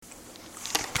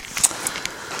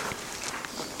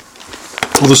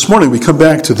Well, this morning we come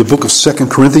back to the book of 2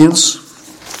 Corinthians.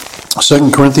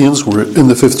 2 Corinthians, we're in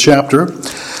the 5th chapter.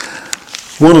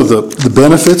 One of the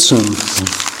benefits and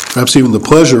perhaps even the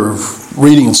pleasure of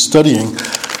reading and studying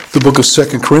the book of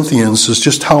 2 Corinthians is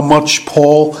just how much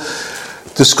Paul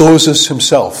discloses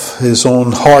himself, his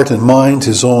own heart and mind,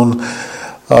 his own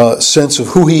sense of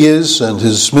who he is and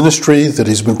his ministry that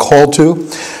he's been called to.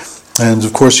 And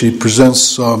of course he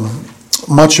presents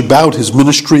much about his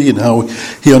ministry and how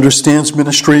he understands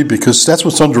ministry, because that's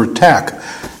what's under attack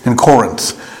in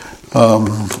Corinth.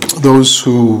 Those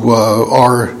who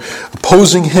are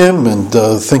opposing him and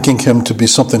thinking him to be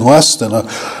something less than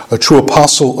a true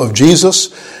apostle of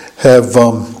Jesus have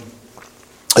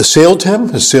assailed him,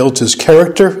 assailed his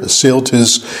character, assailed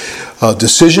his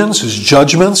decisions, his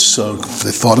judgments.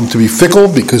 They thought him to be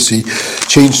fickle because he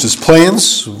changed his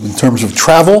plans in terms of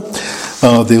travel.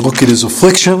 They look at his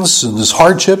afflictions and his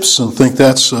hardships and think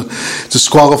that's a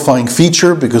disqualifying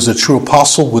feature because a true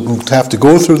apostle wouldn't have to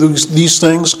go through these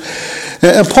things.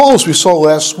 And Paul, as we saw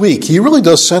last week, he really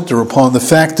does center upon the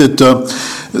fact that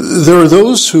there are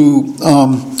those who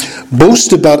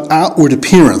boast about outward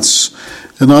appearance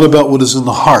and not about what is in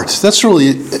the heart. That's really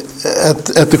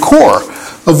at the core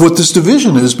of what this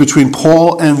division is between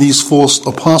Paul and these false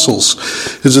apostles,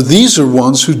 is that these are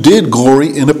ones who did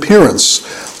glory in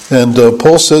appearance. And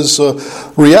Paul says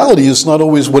reality is not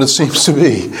always what it seems to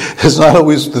be. It's not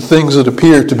always the things that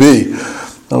appear to be.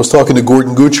 I was talking to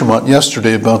Gordon Guchamont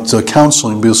yesterday about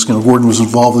counseling, because Gordon was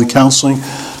involved in counseling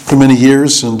for many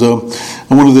years, and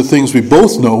one of the things we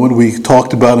both know and we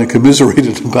talked about and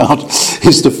commiserated about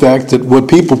is the fact that what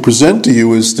people present to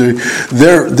you is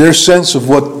their sense of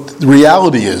what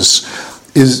reality is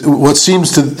what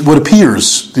seems to, what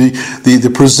appears,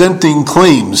 the presenting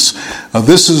claims.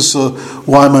 This is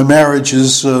why my marriage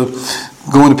is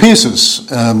going to pieces,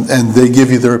 and they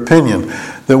give you their opinion.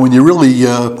 That when you really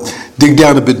dig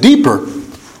down a bit deeper,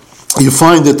 you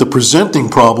find that the presenting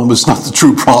problem is not the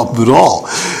true problem at all.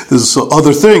 There's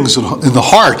other things in the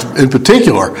heart in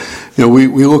particular. You know,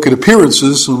 we look at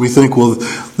appearances and we think, well,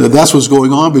 that's what's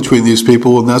going on between these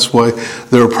people, and that's why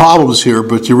there are problems here.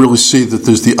 But you really see that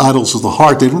there's the idols of the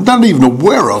heart they're not even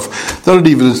aware of, they're not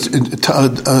even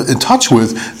in touch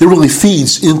with. It really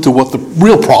feeds into what the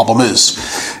real problem is.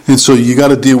 And so you got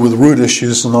to deal with root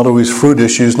issues and not always fruit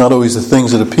issues, not always the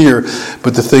things that appear,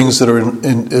 but the things that are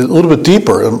in a little bit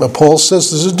deeper. And Paul says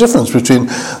there's a difference between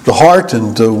the heart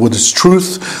and what is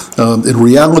truth in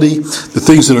reality, the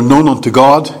things that are known unto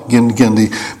God. Again, the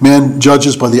man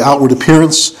judges by the outward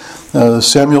appearance,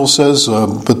 Samuel says,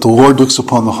 but the Lord looks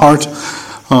upon the heart.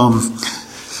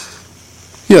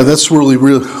 That's really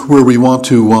where we want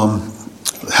to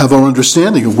have our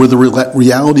understanding of where the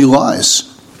reality lies.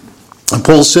 And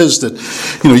Paul says that,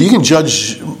 you can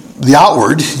judge the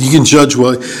outward. You can judge,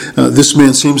 this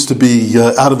man seems to be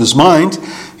out of his mind.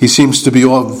 He seems to be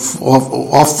off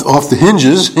the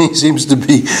hinges. He seems to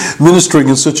be ministering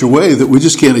in such a way that we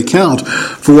just can't account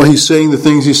for what he's saying, the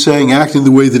things he's saying, acting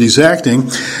the way that he's acting.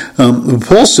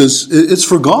 Paul says it's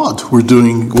for God we're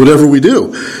doing whatever we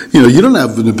do. You don't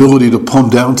have an ability to plumb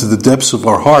down to the depths of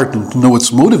our heart and to know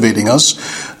what's motivating us.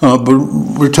 But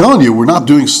we're telling you, we're not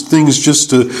doing things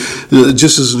just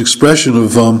as an expression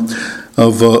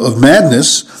of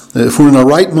madness. If we're in our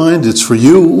right mind, it's for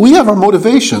you. We have our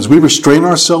motivations. We restrain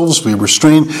ourselves. We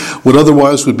restrain what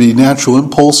otherwise would be natural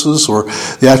impulses or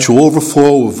the actual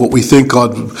overflow of what we think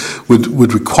God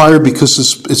would require, because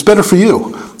it's better for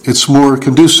you. It's more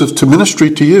conducive to ministry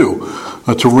to you,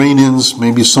 to rein in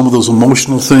maybe some of those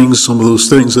emotional things, some of those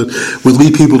things that would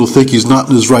lead people to think he's not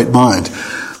in his right mind.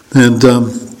 And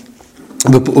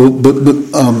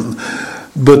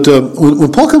But when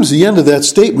Paul comes to the end of that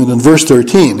statement in verse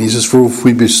 13, he says, for if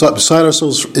we be beside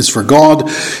ourselves, it's for God.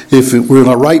 If we're in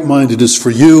our right mind, it is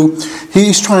for you.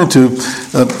 He's trying to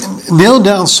nail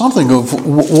down something of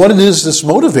what it is that's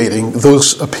motivating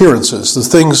those appearances, the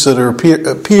things that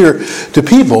appear to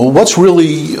people, what's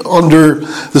really under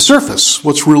the surface,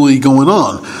 what's really going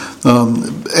on.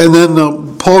 And then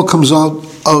Paul comes out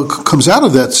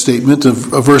of that statement of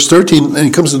verse 13, and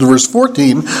he comes into verse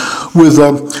 14 with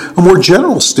a more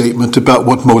general statement about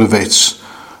what motivates.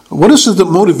 What is it that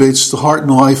motivates the heart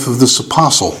and life of this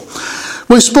apostle?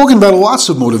 Well, he's spoken about lots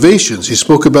of motivations. He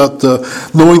spoke about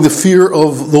knowing the fear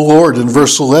of the Lord. In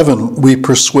verse 11, we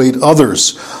persuade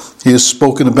others. He has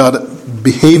spoken about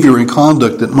behavior and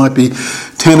conduct that might be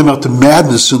tantamount to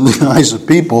madness in the eyes of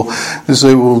people. They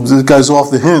say, well, this guy's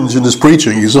off the hinge in his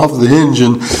preaching. He's off the hinge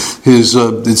in his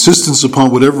insistence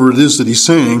upon whatever it is that he's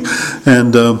saying.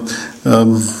 And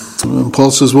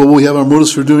Paul says, well, we have our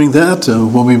motives for doing that.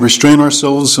 When we restrain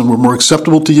ourselves and we're more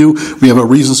acceptable to you, we have our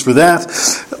reasons for that.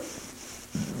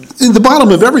 in the bottom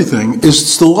of everything is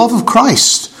it's the love of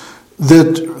Christ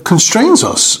that constrains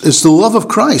us. It's the love of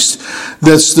Christ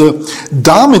that's the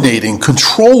dominating,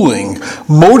 controlling,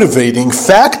 motivating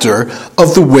factor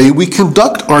of the way we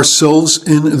conduct ourselves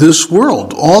in this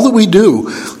world. All that we do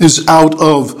is out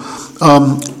of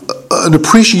an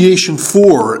appreciation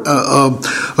for,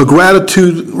 a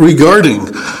gratitude regarding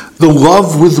the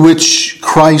love with which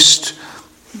Christ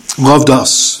loved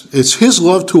us. It's His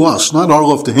love to us, not our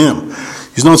love to Him.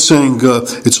 He's not saying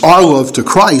it's our love to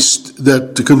Christ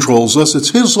that controls us. It's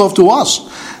His love to us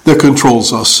that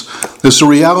controls us. It's the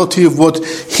reality of what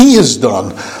He has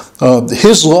done.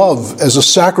 His love as a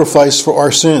sacrifice for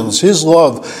our sins. His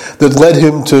love that led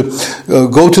Him to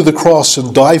go to the cross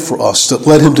and die for us. That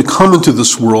led Him to come into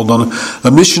this world on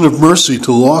a mission of mercy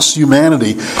to lost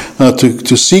humanity,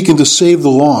 to seek and to save the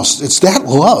lost. It's that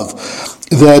love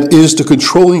that is the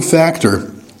controlling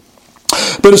factor.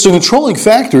 But it's a controlling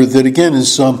factor that, again,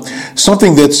 is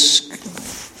something that's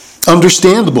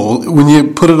understandable when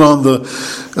you put it on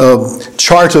the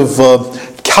chart of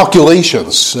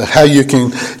calculations, how you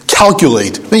can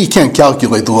calculate. Well, you can't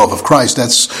calculate the love of Christ.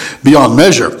 That's beyond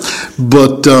measure.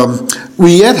 But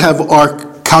we yet have our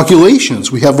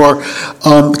calculations. We have our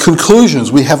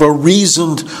conclusions. We have a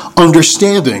reasoned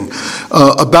understanding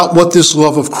about what this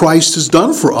love of Christ has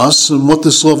done for us and what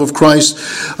this love of Christ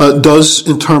does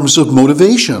in terms of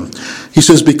motivation. He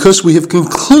says, because we have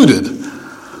concluded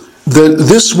that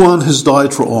this one has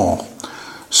died for all.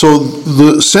 So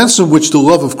the sense in which the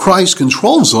love of Christ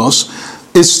controls us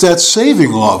is that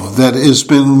saving love that has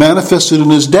been manifested in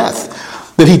His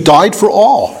death, that He died for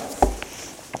all.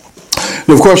 And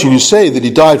of course, when you say that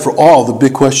He died for all, the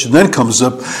big question then comes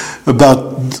up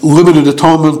about limited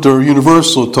atonement or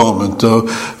universal atonement.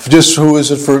 Just who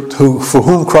is it for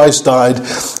whom Christ died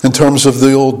in terms of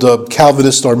the old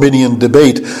Calvinist Arminian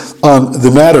debate on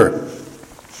the matter.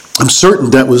 I'm certain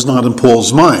that was not in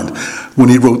Paul's mind when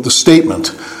he wrote the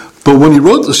statement. But when he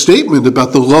wrote the statement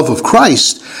about the love of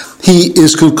Christ, he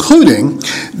is concluding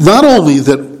not only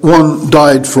that one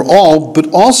died for all,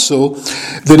 but also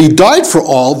that He died for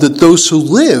all, that those who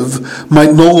live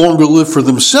might no longer live for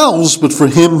themselves, but for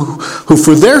Him who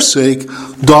for their sake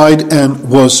died and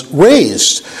was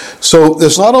raised. So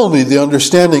there's not only the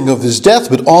understanding of His death,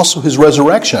 but also His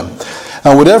resurrection.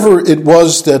 And whatever it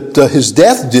was that His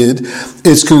death did,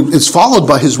 it's followed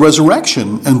by His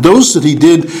resurrection. And those that He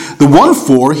did the one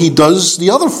for, He does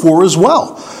the other for as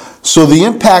well. So the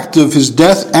impact of His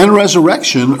death and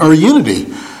resurrection are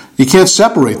unity. You can't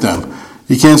separate them.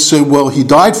 You can't say, well, He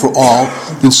died for all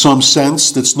in some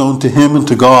sense that's known to Him and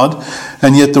to God,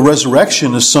 and yet the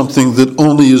resurrection is something that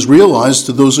only is realized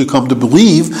to those who come to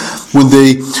believe when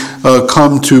they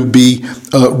come to be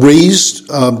raised,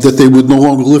 that they would no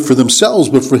longer live for themselves,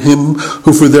 but for Him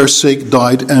who for their sake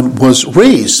died and was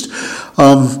raised.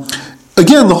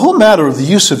 Again, the whole matter of the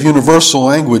use of universal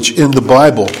language in the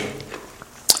Bible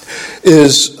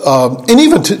is, and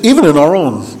even in our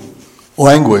own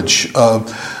language,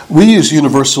 we use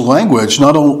universal language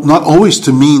not always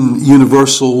to mean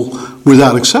universal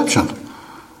without exception.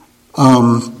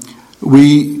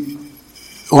 We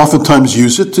oftentimes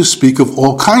use it to speak of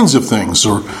all kinds of things,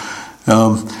 or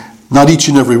not each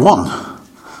and every one.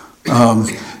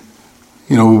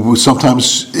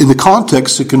 Sometimes in the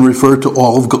context it can refer to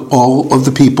all of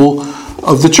the people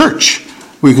of the church.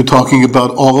 We could be talking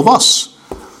about all of us.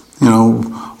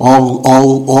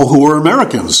 All who are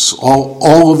Americans,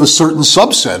 all of a certain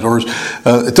subset, or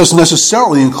it doesn't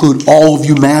necessarily include all of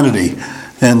humanity.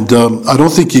 And I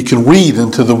don't think you can read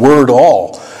into the word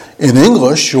all in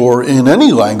English or in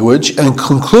any language and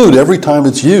conclude every time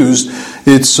it's used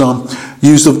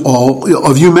used of all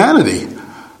of humanity.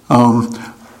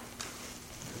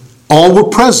 All were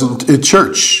present at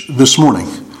church this morning.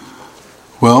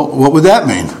 Well, what would that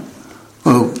mean?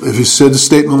 Well, if you said a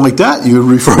statement like that, you're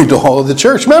referring to all of the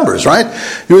church members, right?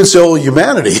 You would say all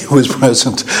humanity was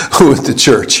present with the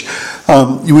church.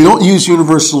 We don't use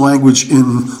universal language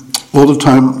in all the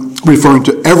time referring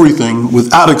to everything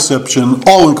without exception,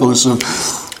 all-inclusive.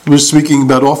 We're speaking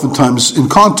about oftentimes in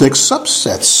context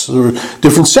subsets or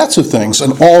different sets of things,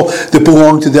 and all that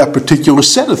belong to that particular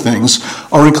set of things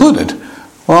are included.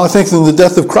 Well, I think in the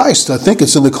death of Christ, I think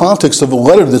it's in the context of a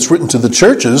letter that's written to the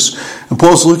churches, and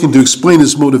Paul's looking to explain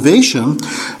his motivation.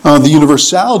 The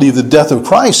universality of the death of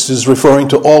Christ is referring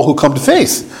to all who come to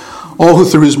faith, all who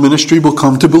through His ministry will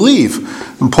come to believe.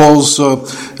 And Paul's,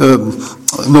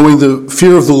 knowing the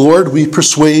fear of the Lord, we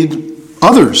persuade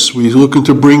others. We're looking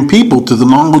to bring people to the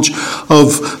knowledge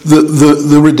of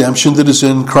the redemption that is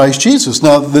in Christ Jesus.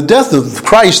 Now, the death of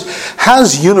Christ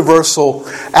has universal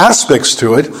aspects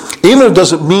to it, even if it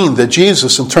doesn't mean that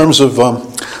Jesus, in terms of,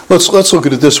 Let's look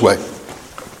at it this way.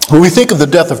 When we think of the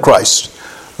death of Christ,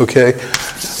 okay,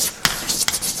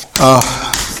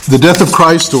 the death of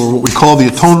Christ, or what we call the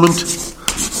atonement,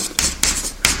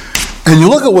 and you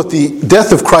look at what the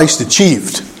death of Christ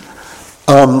achieved,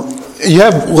 you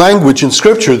have language in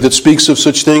Scripture that speaks of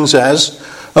such things as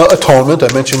atonement.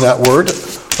 I mentioned that word,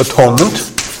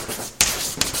 atonement.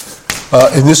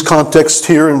 In this context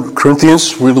here in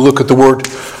Corinthians, we're going to look at the word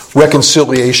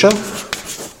reconciliation.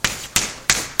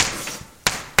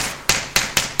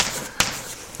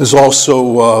 There's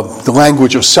also the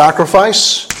language of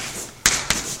sacrifice.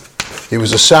 It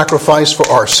was a sacrifice for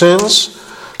our sins.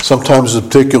 Sometimes a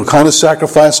particular kind of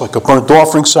sacrifice, like a burnt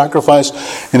offering sacrifice.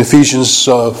 In Ephesians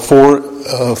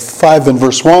 5 and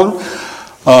verse 1.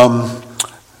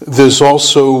 There's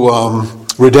also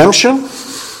redemption.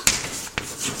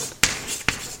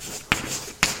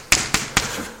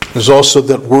 There's also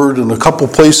that word in a couple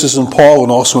places in Paul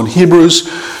and also in Hebrews,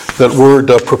 that word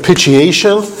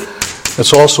propitiation.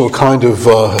 It's also a kind of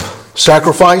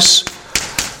sacrifice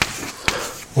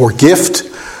or gift.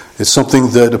 It's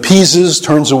something that appeases,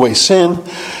 turns away sin.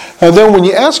 And then when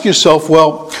you ask yourself,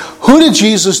 well, who did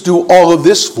Jesus do all of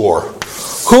this for?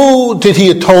 Who did he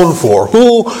atone for?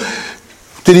 Who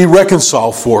did he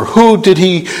reconcile for?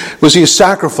 Was he a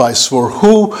sacrifice for?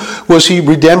 Who was he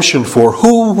redemption for?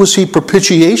 Who was he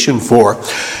propitiation for?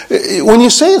 When you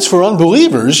say it's for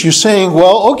unbelievers, you're saying,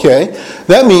 well, okay,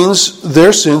 that means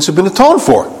their sins have been atoned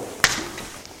for.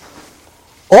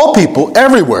 All people,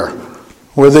 everywhere,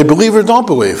 whether they believe or don't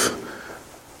believe.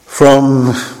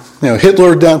 From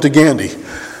Hitler down to Gandhi,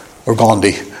 or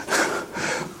Gandhi.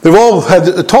 They've all had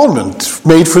atonement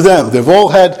made for them. They've all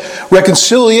had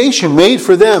reconciliation made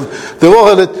for them. They've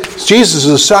all had Jesus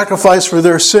as a sacrifice for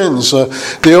their sins.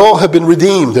 They all have been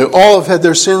redeemed. They all have had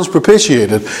their sins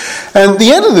propitiated. And at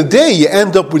the end of the day, you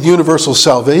end up with universal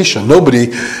salvation.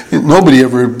 Nobody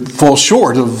ever falls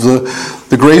short of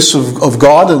the grace of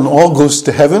God, and all goes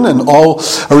to heaven, and all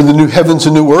are in the new heavens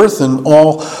and new earth, and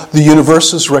all the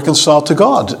universe is reconciled to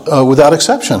God without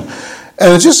exception.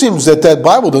 And it just seems that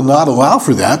Bible does not allow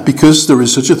for that, because there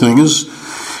is such a thing as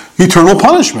eternal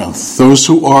punishment. Those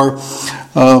who are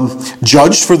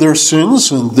judged for their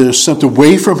sins and they're sent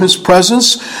away from his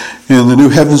presence in the new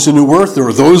heavens and new earth. There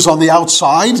are those on the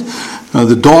outside,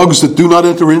 the dogs that do not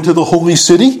enter into the holy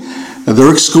city, and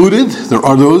they're excluded. There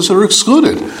are those that are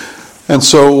excluded. And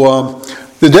so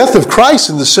the death of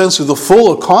Christ, in the sense of the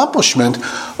full accomplishment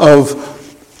of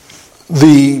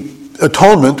the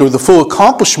atonement, or the full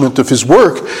accomplishment of his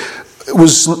work,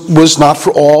 was not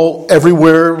for all,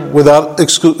 everywhere, without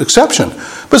exception.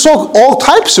 But it's all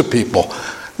types of people,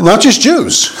 not just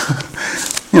Jews.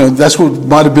 That's what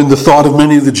might have been the thought of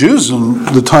many of the Jews in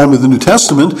the time of the New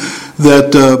Testament,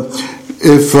 that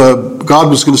if God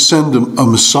was going to send a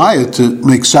Messiah to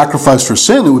make sacrifice for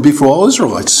sin, it would be for all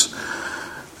Israelites.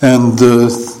 And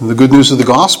the good news of the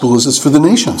gospel is it's for the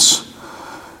nations.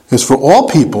 It's for all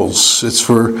peoples. It's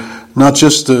for not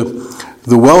just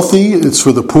the wealthy, it's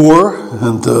for the poor,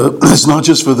 and it's not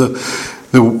just for the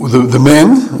men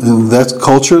in that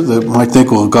culture that might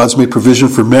think, well, God's made provision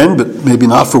for men, but maybe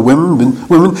not for women,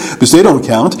 because they don't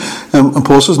count. And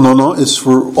Paul says, no, it's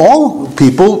for all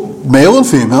people, male and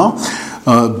female,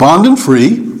 bond and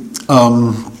free,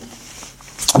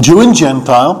 Jew and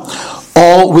Gentile,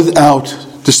 all without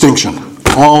distinction.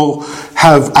 All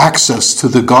have access to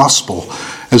the gospel,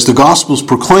 as the gospel is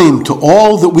proclaimed to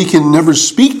all that we can never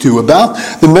speak to about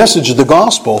the message of the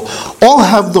gospel. All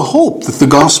have the hope that the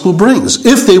gospel brings,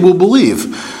 if they will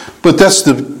believe. But that's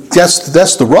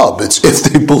the rub. It's if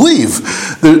they believe.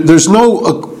 There's no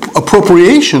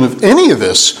appropriation of any of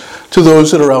this to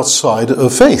those that are outside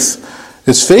of faith.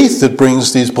 It's faith that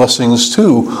brings these blessings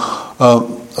to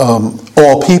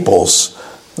all peoples.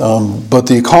 But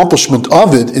the accomplishment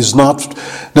of it is not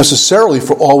necessarily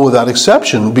for all without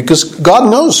exception, because God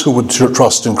knows who would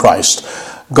trust in Christ.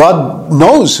 God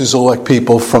knows his elect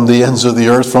people from the ends of the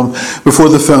earth, from before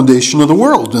the foundation of the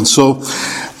world. And so,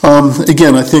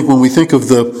 again, I think when we think of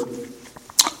the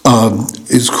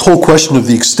whole question of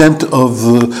the extent of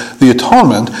the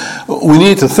atonement, we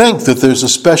need to think that there's a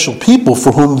special people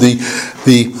for whom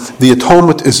the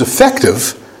atonement is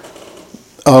effective.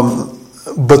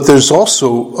 But there's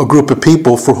also a group of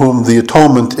people for whom the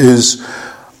atonement is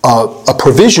a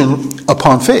provision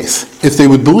upon faith, if they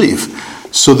would believe,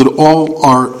 so that all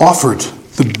are offered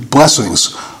the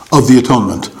blessings of the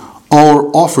atonement. All are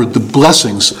offered the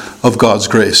blessings of God's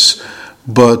grace.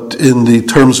 but in the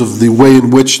terms of the way in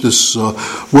which this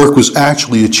work was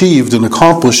actually achieved and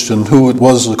accomplished and who it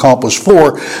was accomplished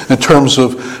for, in terms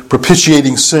of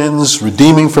propitiating sins,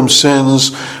 redeeming from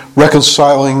sins,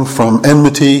 reconciling from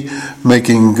enmity,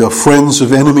 making friends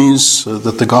of enemies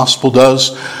that the gospel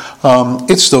does.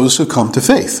 It's those who come to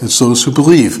faith. It's those who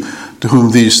believe, to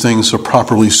whom these things are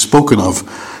properly spoken of.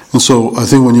 And so I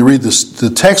think when you read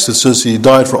the text that says he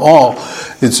died for all,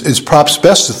 it's perhaps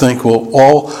best to think, well,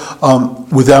 all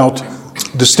without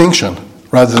distinction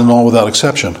rather than all without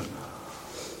exception.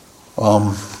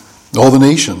 All the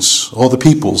nations, all the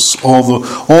peoples, all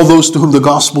those to whom the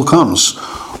gospel comes,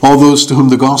 all those to whom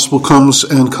the gospel comes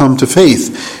and come to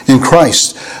faith in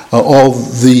Christ. All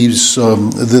these,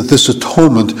 this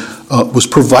atonement was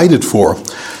provided for,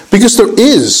 because there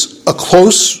is a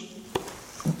close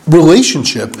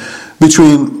relationship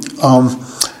between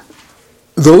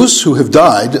those who have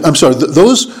died,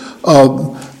 those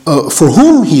for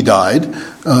whom he died,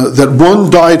 that one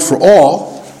died for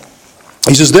all.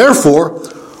 He says, therefore,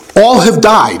 all have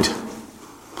died.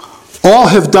 All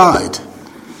have died.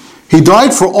 He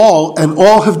died for all, and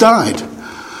all have died.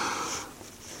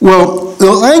 Well,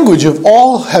 the language of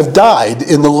all have died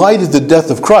in the light of the death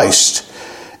of Christ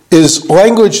is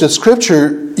language that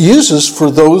Scripture uses for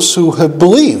those who have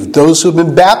believed, those who have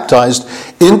been baptized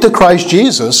into Christ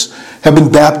Jesus, have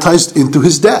been baptized into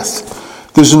his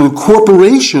death. There's an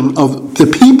incorporation of the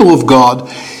people of God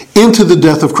into the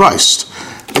death of Christ.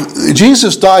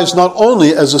 Jesus dies not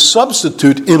only as a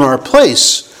substitute in our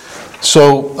place,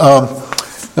 so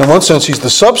in one sense he's the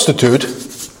substitute.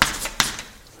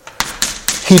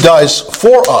 He dies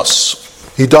for us.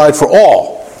 He died for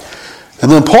all. And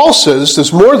then Paul says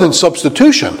there's more than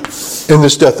substitution in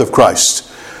this death of Christ.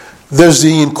 There's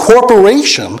the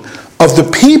incorporation of the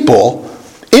people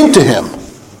into him.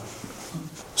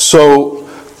 So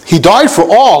he died for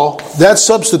all, that's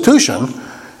substitution,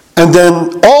 and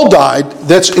then all died,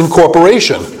 that's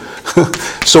incorporation.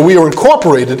 So we are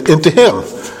incorporated into him.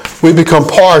 We become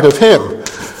part of him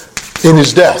in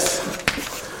his death.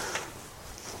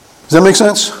 Does that make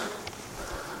sense?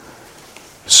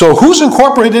 So who's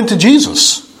incorporated into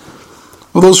Jesus?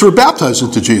 Well, those who are baptized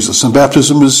into Jesus. And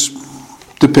baptism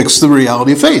depicts the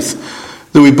reality of faith.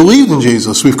 That we believed in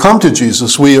Jesus. We've come to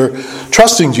Jesus. We are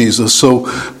trusting Jesus. So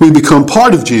we become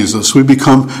part of Jesus. We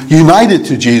become united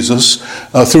to Jesus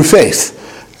through faith.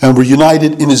 And we're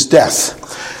united in his death.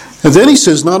 And then he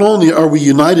says, not only are we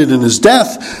united in his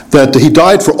death, that he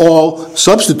died for all,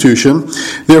 substitution,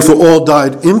 therefore all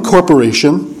died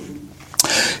incorporation.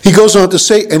 He goes on to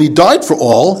say, and he died for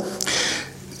all,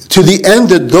 to the end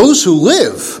that those who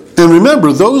live, and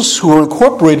remember, those who are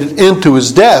incorporated into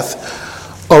his death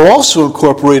are also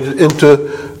incorporated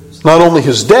into not only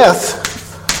his death,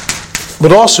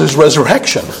 but also his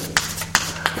resurrection.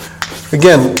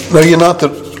 Again, know ye not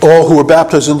that all who were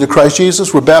baptized into Christ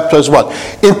Jesus were baptized what?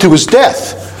 Into his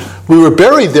death. We were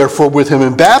buried, therefore, with him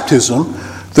in baptism,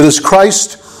 that as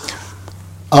Christ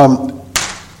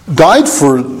died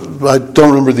for, I don't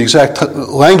remember the exact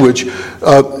language,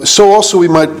 so also we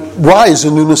might rise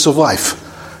in newness of life.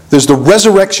 There's the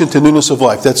resurrection to newness of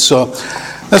life. That's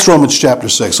Romans chapter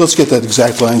 6. Let's get that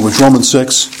exact language. Romans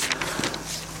 6.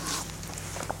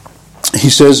 He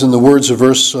says in the words of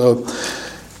verse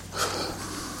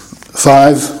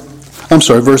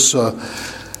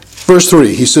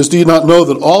 3, he says, do you not know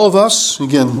that all of us,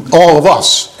 again, all of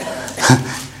us,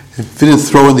 if he didn't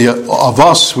throw in the of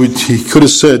us, he could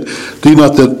have said, do you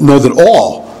not know that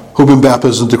all who have been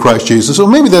baptized into Christ Jesus? Well,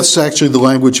 maybe that's actually the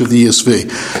language of the ESV.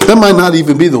 That might not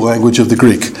even be the language of the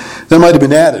Greek. That might have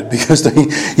been added because the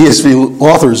ESV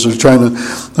authors are trying to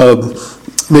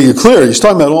make it clear. He's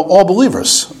talking about all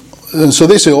believers. And so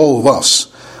they say all of us.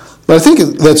 But I think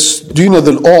that's, do you know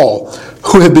that all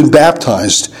who have been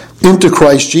baptized into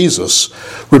Christ Jesus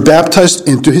were baptized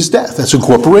into his death? That's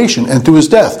incorporation, into his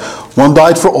death. One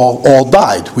died for all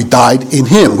died. We died in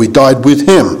him. We died with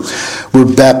him.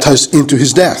 We're baptized into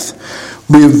his death.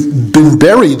 We've been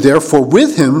buried, therefore,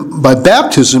 with him by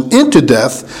baptism into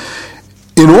death,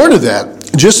 in order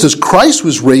that, just as Christ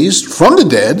was raised from the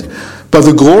dead by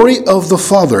the glory of the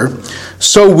Father,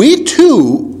 so we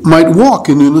too might walk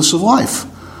in newness of life.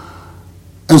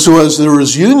 And so as there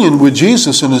is union with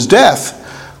Jesus in his death,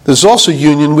 there's also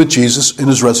union with Jesus in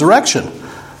his resurrection.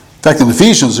 In fact, in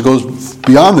Ephesians, it goes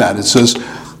beyond that. It says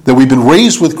that we've been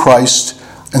raised with Christ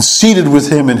and seated with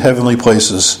him in heavenly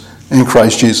places in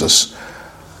Christ Jesus.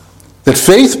 That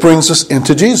faith brings us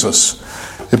into Jesus.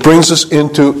 It brings us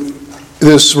into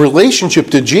this relationship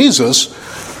to Jesus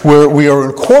where we are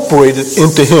incorporated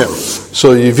into him.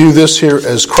 So you view this here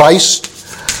as Christ.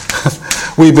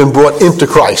 We've been brought into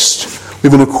Christ.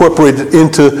 We've been incorporated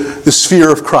into the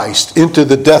sphere of Christ, into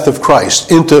the death of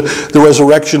Christ, into the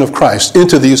resurrection of Christ,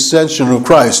 into the ascension of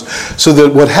Christ, so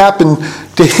that what happened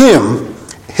to him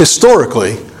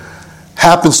historically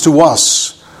happens to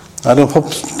us. I don't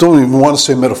even want to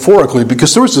say metaphorically,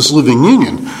 because there is this living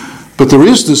union, but there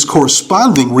is this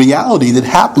corresponding reality that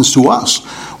happens to us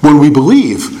when we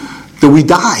believe that we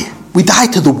die. We die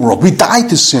to the world. We die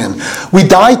to sin. We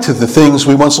die to the things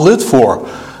we once lived for.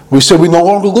 We said we no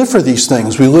longer live for these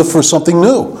things. We live for something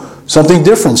new, something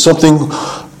different, something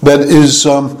that is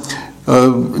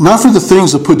not for the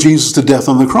things that put Jesus to death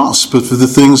on the cross, but for the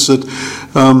things that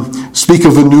speak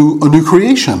of a new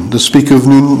creation, that speak of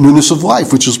newness of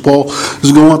life, which is Paul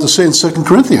is going on to say in 2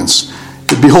 Corinthians.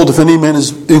 Behold, if any man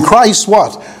is in Christ,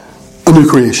 what? A new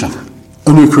creation.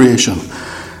 A new creation.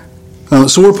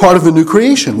 So we're part of a new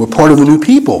creation. We're part of a new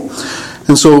people.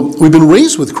 And so we've been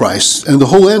raised with Christ, and the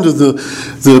whole end of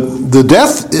the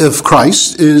death of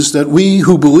Christ is that we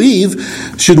who believe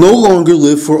should no longer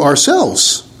live for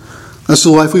ourselves. That's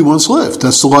the life we once lived.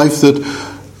 That's the life that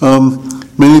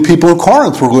many people in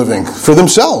Corinth were living for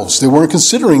themselves. They weren't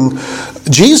considering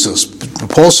Jesus.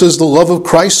 Paul says the love of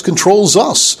Christ controls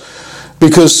us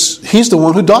because he's the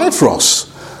one who died for us,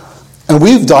 and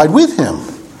we've died with him.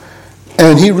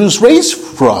 And he was raised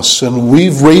for us, and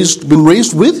we've been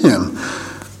raised with him,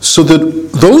 so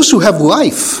that those who have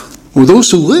life, or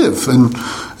those who live, and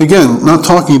again, not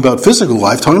talking about physical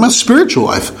life, talking about spiritual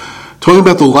life, talking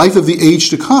about the life of the age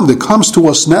to come that comes to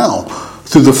us now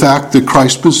through the fact that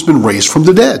Christ has been raised from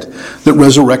the dead, that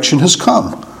resurrection has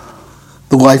come.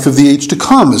 The life of the age to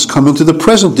come has come into the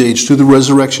present age through the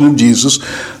resurrection of Jesus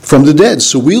from the dead.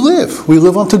 So we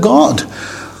live unto God.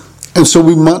 And so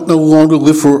we might no longer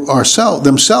live for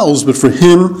themselves, but for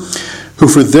him who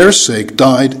for their sake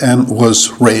died and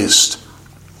was raised.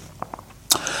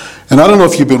 And I don't know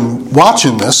if you've been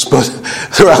watching this, but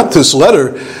throughout this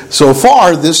letter, so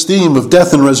far, this theme of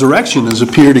death and resurrection has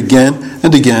appeared again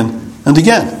and again and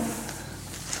again.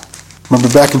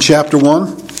 Remember back in chapter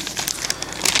 1?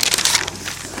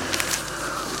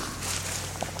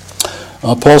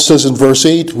 Paul says in verse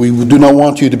 8, we do not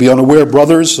want you to be unaware,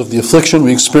 brothers, of the affliction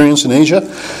we experienced in Asia.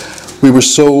 We were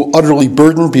so utterly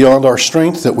burdened beyond our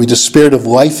strength that we despaired of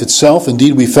life itself.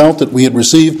 Indeed, we felt that we had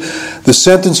received the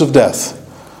sentence of death.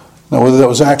 Now, whether that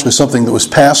was actually something that was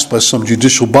passed by some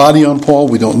judicial body on Paul,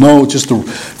 we don't know. Just the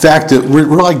fact that we're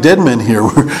like dead men here.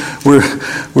 We're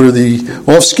the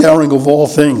offscouring of all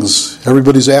things.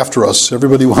 Everybody's after us.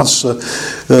 Everybody wants to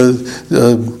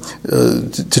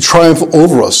triumph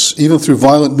over us, even through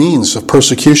violent means of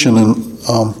persecution and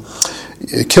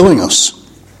killing us.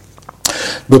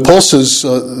 But Paul says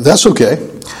that's okay,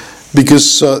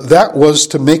 because that was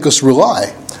to make us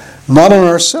rely, not on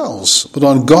ourselves, but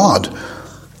on God,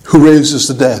 who raises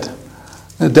the dead.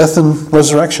 Death and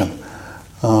resurrection.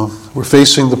 We're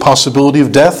facing the possibility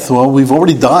of death. Well, we've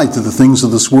already died to the things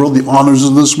of this world, the honors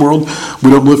of this world. We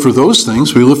don't live for those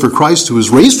things. We live for Christ, who is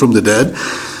raised from the dead.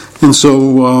 And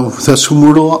so that's whom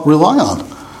we're to rely on.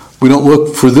 We don't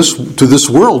look to this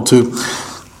world to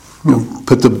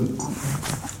put the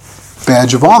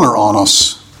badge of honor on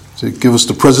us, to give us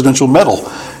the presidential medal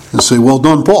and say, well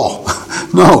done, Paul.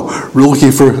 No, we're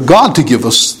looking for God to give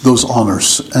us those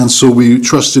honors. And so we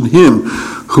trust in him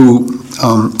who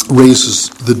raises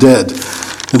the dead.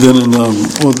 And then,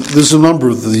 there's a number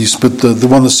of these, but the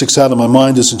one that sticks out in my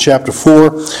mind is in chapter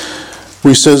 4, where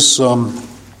he says,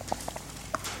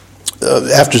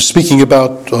 after speaking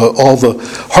about all the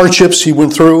hardships he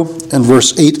went through, in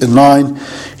verse 8 and 9,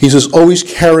 he says, always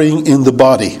carrying in the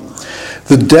body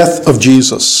the death of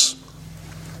Jesus,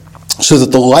 so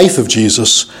that the life of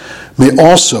Jesus may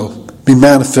also be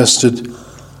manifested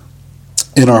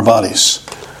in our bodies.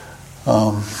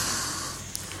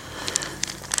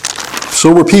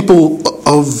 So we're people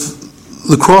of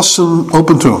the cross and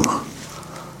open tomb.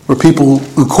 We're people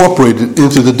incorporated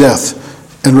into the death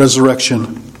and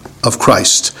resurrection of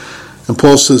Christ. And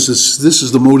Paul says this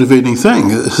is the motivating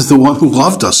thing. It's the one who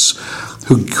loved us,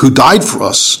 who died for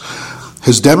us,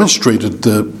 has demonstrated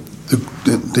the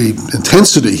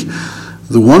intensity,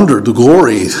 the wonder, the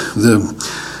glory,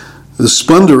 the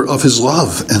splendor of his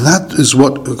love. And that is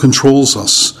what controls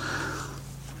us.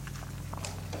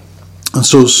 And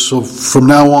so from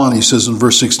now on, he says in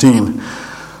verse 16,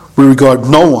 we regard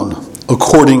no one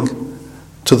according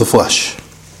to the flesh.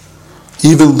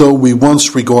 Even though we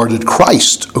once regarded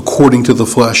Christ according to the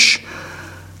flesh,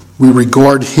 we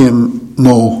regard him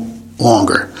no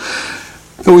longer.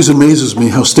 It always amazes me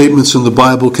how statements in the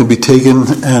Bible can be taken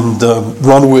and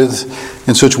run with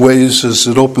in such ways as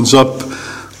it opens up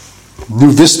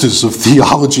new vistas of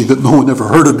theology that no one ever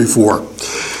heard of before.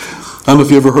 I don't know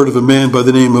if you ever heard of a man by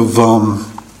the name of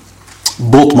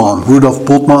Bultmann, Rudolf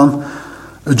Bultmann,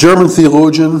 a German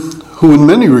theologian who in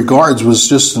many regards was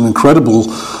just an incredible,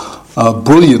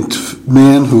 brilliant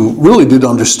man who really did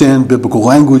understand biblical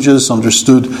languages,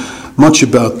 understood much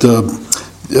about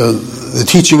the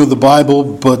teaching of the Bible,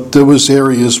 but there was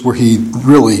areas where he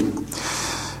really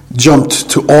jumped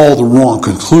to all the wrong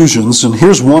conclusions. And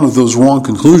here's one of those wrong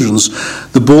conclusions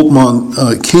that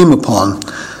Bultmann came upon.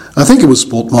 I think it was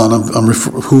Bultmann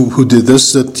who did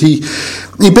this, that he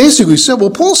basically said, well,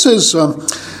 Paul says,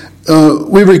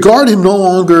 we regard him no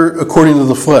longer according to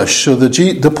the flesh. So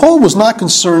that Paul was not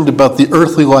concerned about the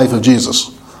earthly life of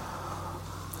Jesus.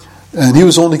 And he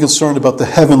was only concerned about the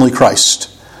heavenly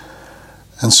Christ.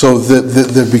 And so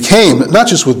there became, not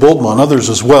just with Bultmann, others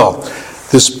as well,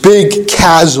 this big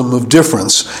chasm of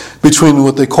difference between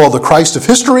what they call the Christ of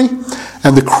history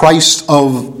and the Christ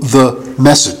of the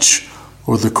message,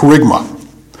 or the kerygma.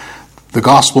 The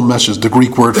gospel message, the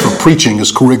Greek word for preaching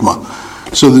is kerygma.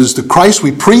 So there's the Christ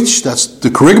we preach, that's the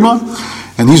kerygma,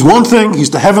 and he's one thing,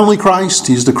 he's the heavenly Christ,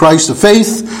 he's the Christ of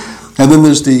faith, and then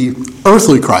there's the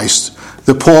earthly Christ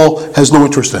that Paul has no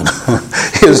interest in.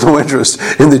 He has no interest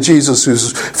in the Jesus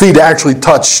whose feet actually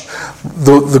touched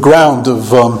the ground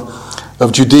of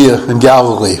Judea and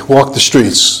Galilee, walked the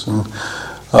streets, and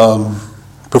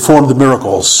performed the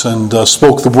miracles, and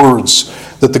spoke the words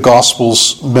that the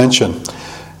Gospels mention.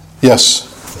 Yes?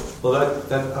 Well,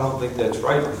 that I don't think that's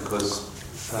right, because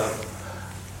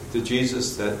the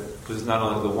Jesus that was not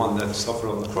only the one that suffered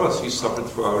on the cross, he suffered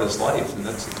throughout his life, and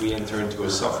we enter into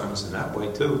his sufferings in that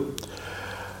way too.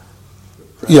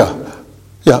 Yeah.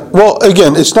 Well,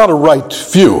 again, it's not a right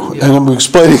view, and I'm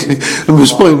explaining. I'm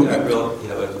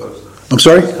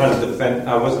sorry?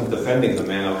 I wasn't defending the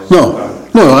man. No,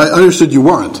 I understood you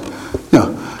weren't.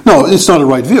 Yeah, no, it's not a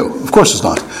right view. Of course, it's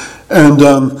not. And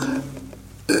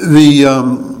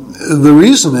the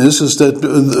reason is that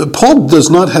Paul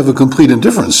does not have a complete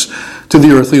indifference to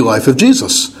the earthly life of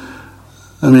Jesus.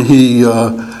 I mean, he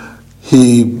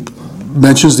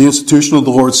mentions the institution of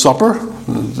the Lord's Supper,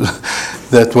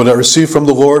 that what I received from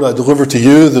the Lord I deliver to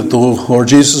you, that the Lord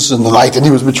Jesus, in the night that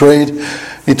he was betrayed,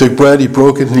 he took bread, he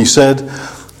broke it, and he said,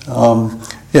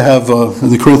 you have in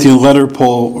the Corinthian letter,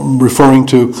 Paul referring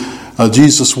to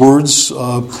Jesus' words,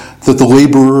 that the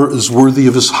laborer is worthy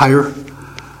of his hire.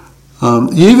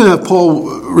 You even have Paul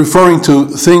referring to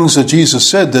things that Jesus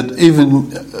said that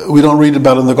even we don't read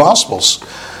about in the Gospels.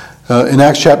 In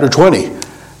Acts chapter 20,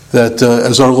 that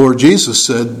as our Lord Jesus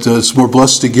said, it's more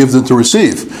blessed to give than to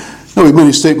receive. Now, we have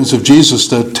many statements of Jesus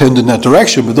that tend in that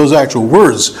direction, but those actual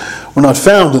words were not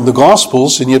found in the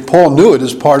Gospels, and yet Paul knew it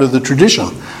as part of the tradition.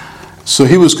 So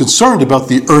he was concerned about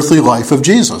the earthly life of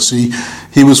Jesus.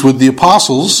 He was with the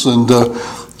apostles and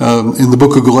in the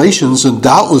book of Galatians, and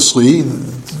doubtlessly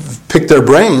picked their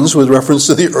brains with reference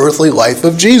to the earthly life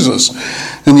of Jesus.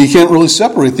 And you can't really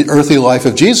separate the earthly life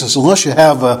of Jesus unless you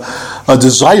have a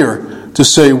desire to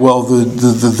say, well,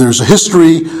 there's a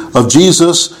history of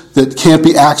Jesus that can't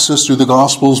be accessed through the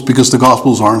Gospels because the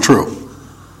Gospels aren't true.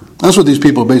 That's what these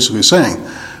people are basically saying.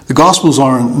 The Gospels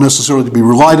aren't necessarily to be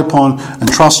relied upon and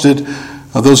trusted.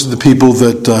 Those are the people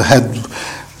that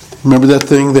remember that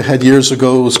thing they had years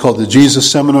ago? It was called the Jesus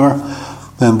Seminar.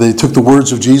 And they took the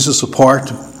words of Jesus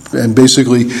apart and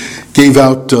basically gave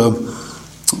out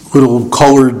little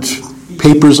colored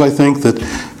papers, I think, that...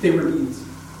 They were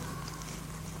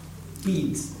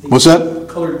beads. What's that?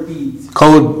 Colored beads.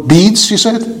 Colored beads, you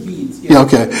said? Beads, yeah. Yeah,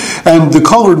 okay. And the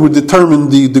colored would determine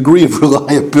the degree of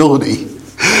reliability.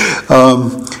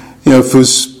 If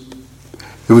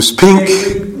it was pink...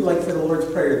 They agreed, like for the Lord's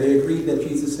Prayer, they agreed that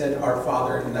Jesus said, Our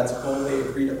Father, and that's all they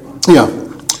agreed upon. Yeah.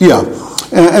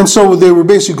 And so they were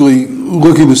basically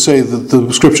looking to say that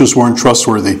the scriptures weren't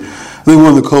trustworthy. I think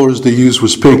one of the colors they used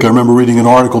was pink. I remember reading an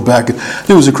article back,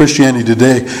 it was in Christianity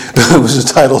Today, it was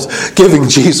entitled, Giving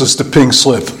Jesus the Pink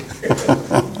Slip.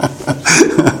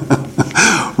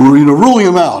 Ruling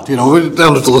him out, we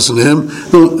don't have to listen to him.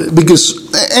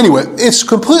 Because, anyway, it's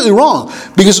completely wrong.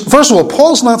 Because, first of all,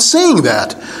 Paul's not saying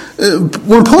that.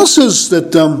 When Paul says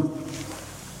that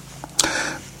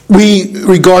we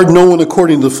regard no one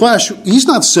according to the flesh, he's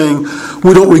not saying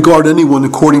we don't regard anyone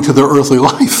according to their earthly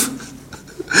life.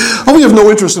 We have no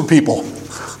interest in people.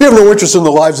 We have no interest in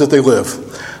the lives that they live.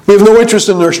 We have no interest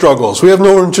in their struggles. We have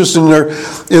no interest in their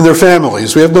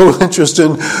families. We have no interest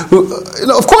in...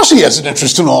 of course he has an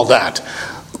interest in all that.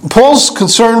 Paul's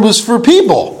concern was for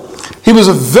people. He was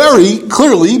a very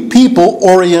clearly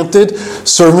people-oriented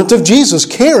servant of Jesus,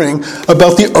 caring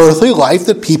about the earthly life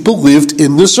that people lived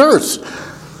in this earth.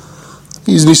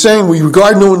 He's saying we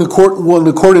regard no one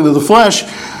according to the flesh.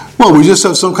 Well, we just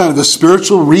have some kind of a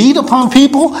spiritual read upon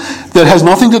people that has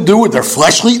nothing to do with their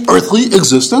fleshly, earthly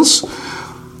existence.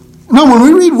 No, when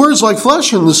we read words like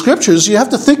flesh in the Scriptures, you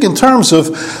have to think in terms of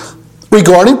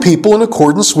regarding people in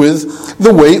accordance with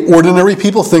the way ordinary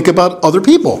people think about other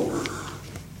people.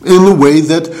 In the way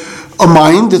that a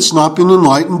mind that's not been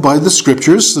enlightened by the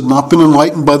Scriptures, that's not been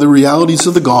enlightened by the realities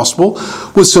of the gospel,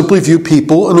 would simply view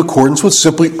people in accordance with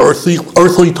simply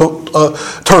earthly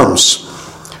terms.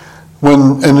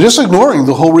 And just ignoring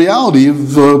the whole reality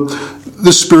of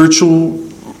the spiritual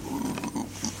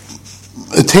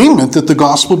attainment that the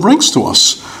gospel brings to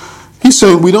us. He's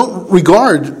saying we don't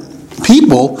regard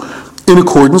people in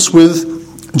accordance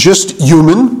with just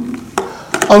human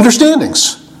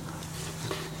understandings.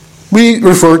 We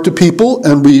refer to people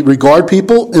and we regard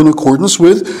people in accordance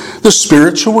with the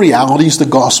spiritual realities the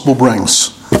gospel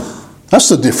brings. That's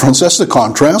the difference, that's the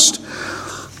contrast.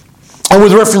 And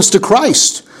with reference to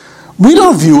Christ, we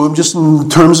don't view him just in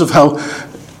terms of how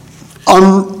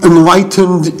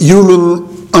unenlightened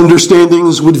human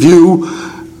understandings would view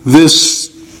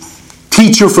this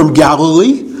teacher from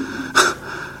Galilee.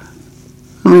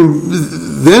 I mean,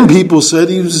 then people said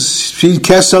he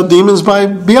cast out demons by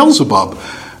Beelzebub.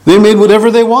 They made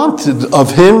whatever they wanted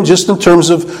of him just in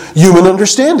terms of human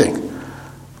understanding.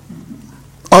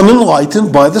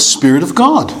 Unenlightened by the Spirit of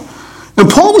God. And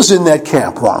Paul was in that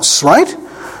camp once, right?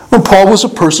 When Paul was a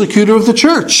persecutor of the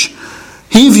church.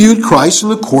 He viewed Christ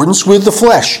in accordance with the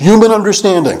flesh, human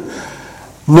understanding.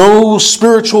 No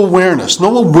spiritual awareness,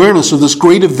 no awareness of this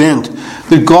great event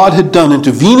that God had done,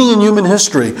 intervening in human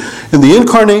history, in the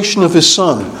incarnation of his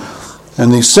Son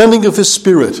and the sending of his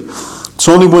Spirit. It's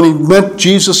only when he met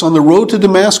Jesus on the road to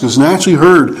Damascus and actually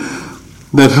heard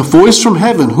that voice from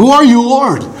heaven, "Who are you,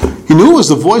 Lord?" He knew it was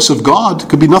the voice of God. It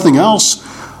could be nothing else.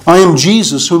 "I am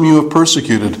Jesus whom you have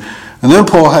persecuted." And then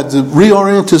Paul had to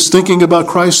reorient his thinking about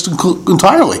Christ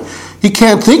entirely. He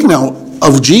can't think now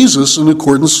of Jesus in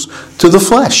accordance to the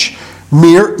flesh.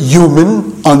 Mere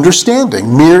human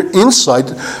understanding, mere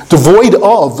insight, devoid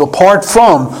of, apart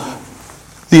from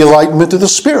the enlightenment of the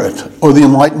Spirit or the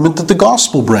enlightenment that the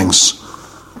gospel brings.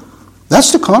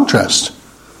 That's the contrast.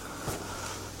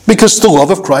 Because the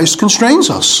love of Christ constrains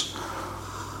us.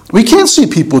 We can't see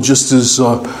people just as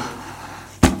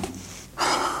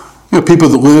people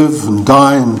that live and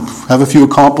die and have a few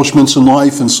accomplishments in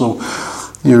life, and so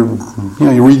you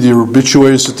read the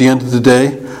obituaries at the end of the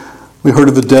day. We heard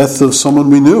of the death of someone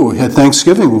we knew, we had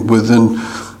Thanksgiving with and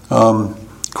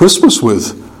Christmas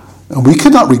with. And we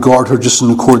could not regard her just in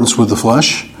accordance with the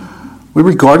flesh. We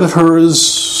regarded her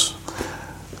as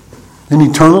an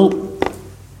eternal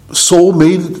soul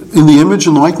made in the image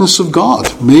and likeness of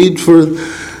God, made for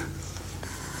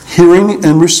hearing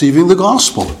and receiving the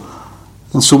gospel.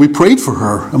 And so we prayed for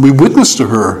her, and we witnessed to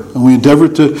her, and we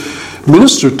endeavored to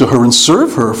minister to her and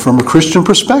serve her from a Christian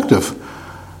perspective.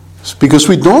 It's because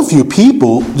we don't view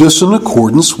people just in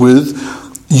accordance with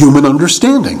human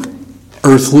understanding.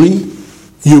 Earthly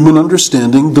human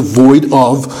understanding devoid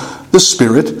of the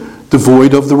Spirit,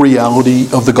 devoid of the reality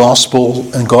of the gospel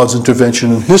and God's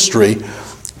intervention in history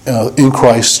in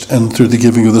Christ and through the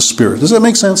giving of the Spirit. Does that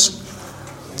make sense?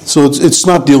 So it's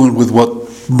not dealing with what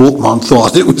Moltmann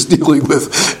thought it was dealing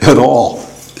with at all.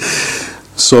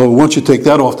 So once you take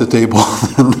that off the table,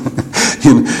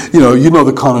 you know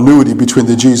the continuity between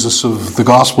the Jesus of the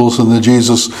Gospels and the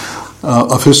Jesus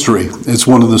of history. It's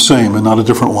one and the same and not a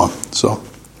different one. So,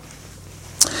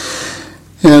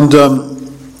 and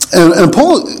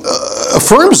Paul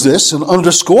affirms this and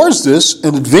underscores this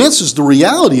and advances the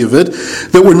reality of it,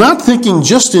 that we're not thinking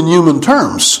just in human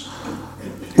terms.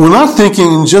 We're not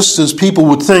thinking just as people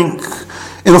would think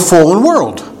in a fallen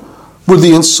world, with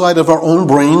the insight of our own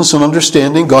brains and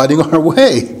understanding guiding our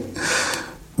way.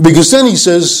 Because then he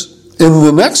says in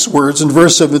the next words in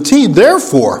verse 17,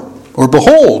 "Therefore," or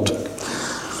 "Behold,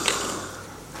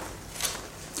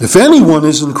 if anyone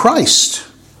is in Christ,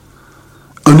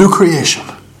 a new creation."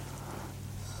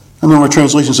 I know our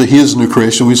translations say he is a new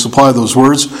creation. We supply those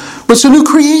words. But it's a new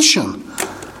creation.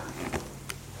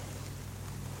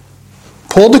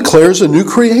 Paul declares a new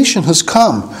creation has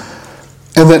come.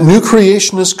 And that new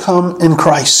creation has come in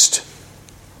Christ.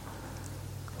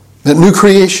 That new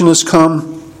creation has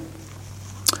come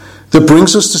that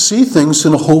brings us to see things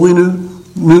in a wholly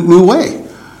new way.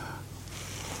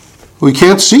 We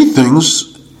can't see things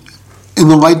in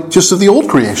the light just of the old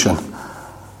creation.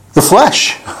 The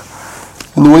flesh.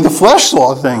 And the way the flesh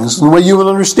saw things. And the way human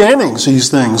understanding sees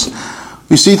things.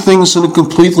 We see things in a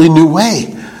completely new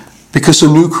way. Because a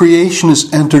new creation is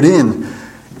entered in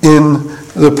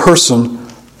the person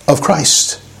of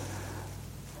Christ.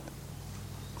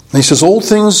 And he says, old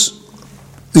things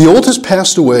The old has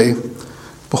passed away.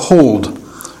 Behold,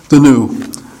 the new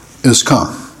is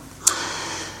come.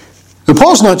 And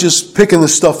Paul's not just picking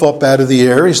this stuff up out of the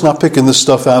air. He's not picking this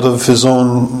stuff out of his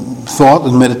own thought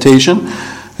and meditation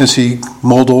as he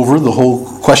mulled over the whole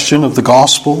question of the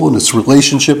gospel and its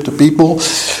relationship to people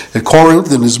at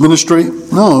Corinth and his ministry.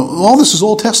 No, all this is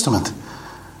Old Testament.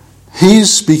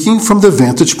 He's speaking from the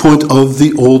vantage point of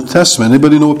the Old Testament.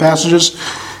 Anybody know what passages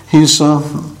he's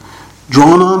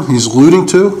drawn on, he's alluding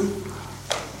to?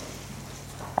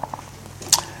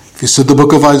 If you said the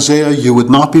book of Isaiah, you would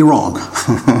not be wrong.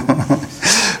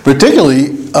 Particularly,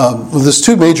 there's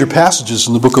two major passages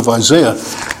in the book of Isaiah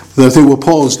that I think what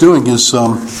Paul is doing is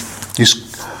he's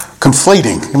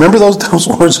conflating. Remember those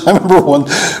words? I remember one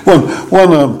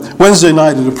Wednesday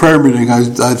night at a prayer meeting,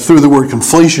 I threw the word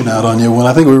conflation out on you when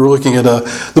I think we were looking at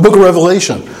the book of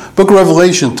Revelation. Book of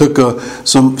Revelation took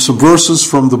some verses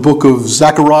from the book of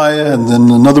Zechariah and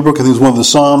then another book, I think it was one of the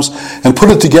Psalms, and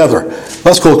put it together.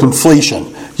 That's called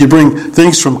conflation. You bring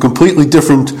things from completely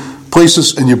different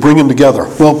places and you bring them together.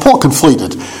 Well, Paul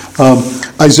conflated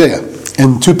Isaiah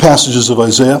in two passages of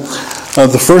Isaiah.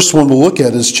 The first one we'll look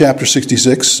at is chapter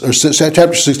 66 or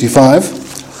chapter 65.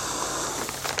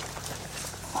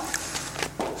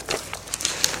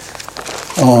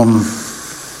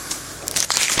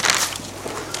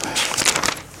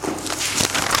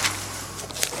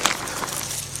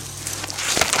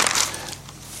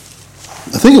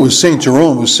 I think it was St.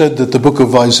 Jerome who said that the book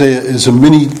of Isaiah is a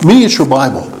miniature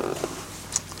Bible.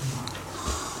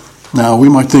 Now, we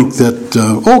might think that,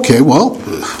 okay, well,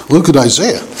 look at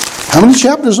Isaiah. How many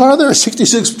chapters are there?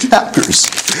 66 chapters.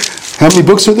 How many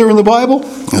books are there in the Bible?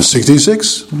 There's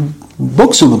 66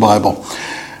 books in the Bible.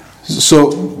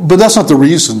 So, but that's not the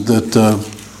reason that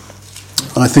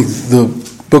I think the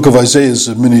book of Isaiah is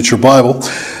a miniature Bible.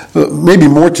 Maybe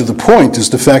more to the point is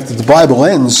the fact that the Bible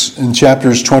ends in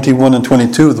chapters 21 and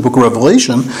 22 of the book of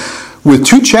Revelation with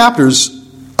two chapters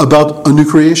about a new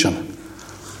creation.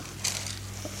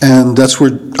 And that's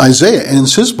where Isaiah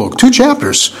ends his book. 2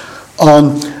 chapters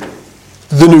on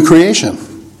the new creation.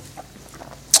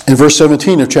 In verse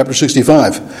 17 of chapter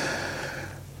 65.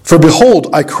 For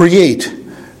behold, I create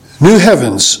new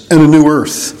heavens and a new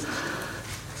earth.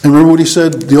 And remember what he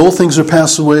said? The old things are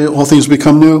passed away, all things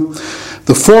become new.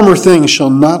 The former things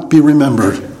shall not be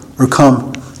remembered or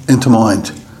come into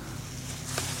mind.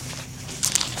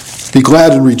 Be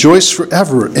glad and rejoice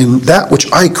forever in that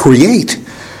which I create.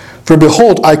 For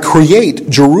behold, I create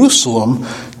Jerusalem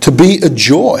to be a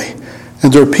joy,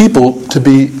 and their people to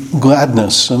be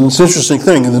gladness. And it's an interesting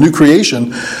thing. In the new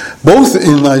creation, both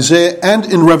in Isaiah and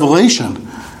in Revelation,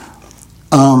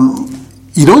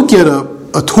 you don't get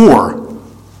a tour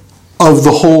of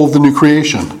the whole of the new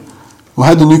creation. Well,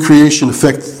 how did the new creation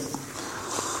affect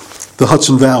the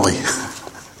Hudson Valley?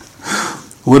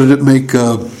 What did it make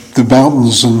the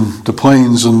mountains and the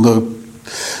plains and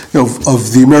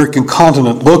of the American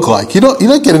continent look like? You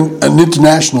don't get an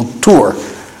international tour.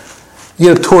 You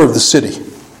get a tour of the city.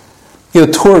 You get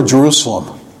a tour of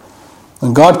Jerusalem.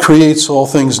 And God creates all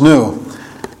things new.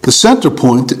 The center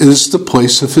point is the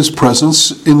place of his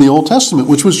presence in the Old Testament,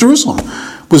 which was Jerusalem,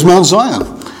 was Mount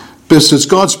Zion. Because it's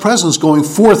God's presence going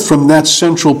forth from that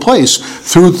central place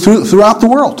throughout the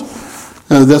world.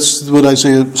 That's what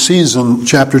Isaiah sees in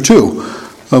chapter 2.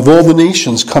 Of all the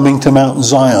nations coming to Mount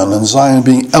Zion, and Zion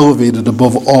being elevated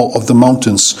above all of the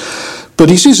mountains. But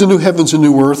he sees a new heavens and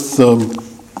new earth.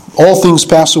 All things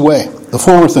pass away. The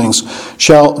former things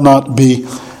shall not be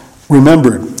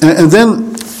remembered. And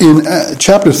then in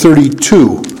chapter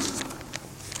 32,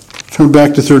 turn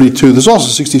back to 32. There's also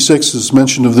 66 is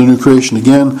mention of the new creation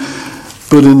again.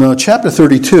 But in chapter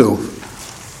 32,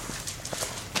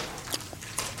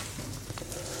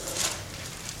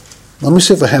 let me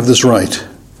see if I have this right.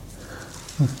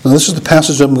 Now, this is the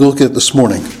passage I'm going to look at this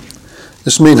morning.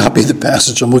 This may not be the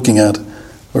passage I'm looking at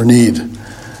or need.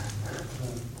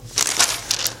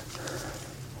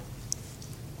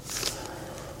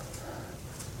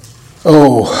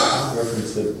 Oh.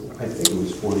 I think it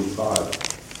was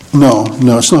 45. No,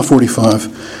 it's not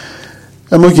 45.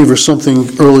 I'm looking for something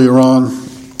earlier on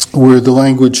where the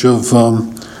language of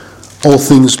all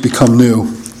things become new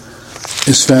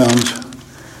is found.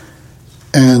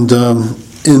 And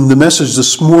in the message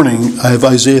this morning, I have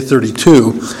Isaiah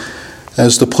 32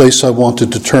 as the place I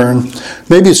wanted to turn.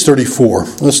 Maybe it's 34.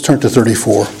 Let's turn to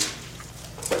 34.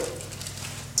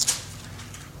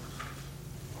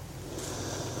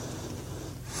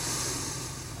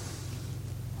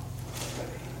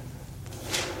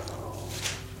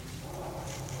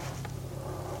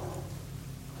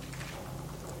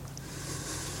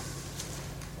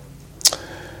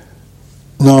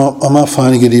 No, I'm not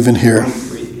finding it even here.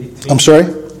 23. I'm sorry?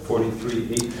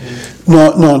 43:18.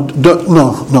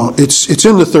 No. It's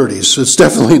in the 30s. It's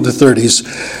definitely in the 30s.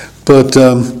 But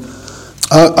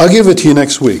I'll give it to you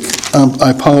next week.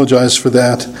 I apologize for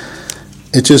that.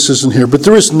 It just isn't here. But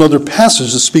there is another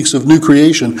passage that speaks of new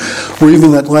creation, where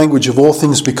even that language of all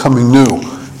things becoming new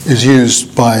is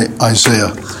used by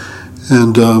Isaiah.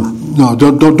 And no,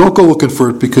 don't go looking for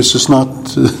it, because it's not.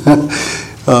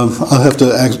 I'll have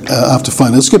to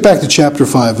find it. Let's get back to chapter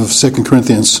 5 of 2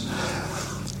 Corinthians.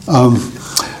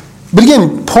 But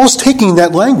again, Paul's taking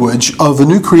that language of a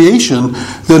new creation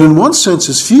that in one sense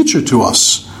is future to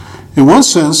us. In one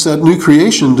sense, that new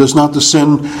creation does not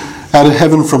descend out of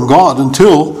heaven from God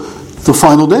until the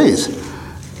final days.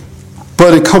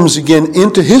 But it comes again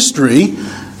into history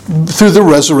through the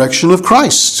resurrection of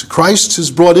Christ. Christ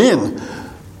has brought in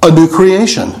a new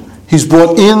creation. He's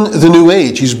brought in the new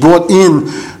age. He's brought in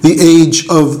the age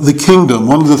of the kingdom.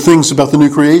 One of the things about the new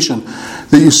creation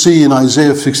that you see in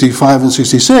Isaiah 65 and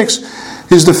 66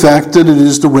 is the fact that it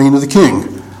is the reign of the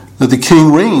king. That the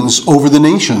king reigns over the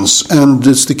nations. And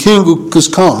it's the king who has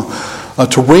come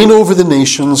to reign over the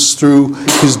nations through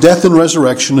his death and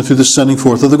resurrection and through the sending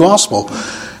forth of the gospel.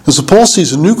 And so Paul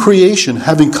sees a new creation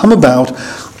having come about,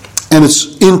 and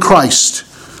it's in Christ.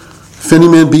 If any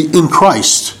man be in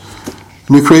Christ.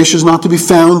 New creation is not to be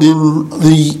found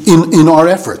in our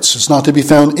efforts. It's not to be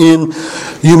found in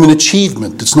human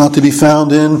achievement. It's not to be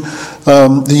found in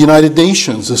the United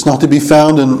Nations. It's not to be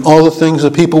found in all the things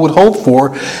that people would hope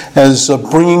for as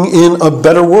bringing in a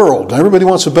better world. Everybody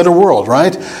wants a better world,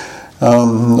 right?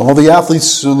 All the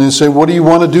athletes, and they say, what do you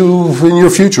want to do in your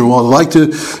future? Well, I'd like to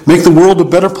make the world a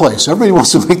better place. Everybody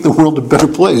wants to make the world a better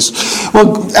place.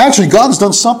 Well, actually, God's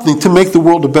done something to make the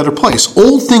world a better place.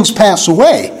 Old things pass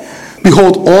away.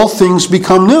 Behold, all things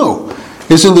become new.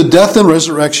 It's in the death and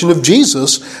resurrection of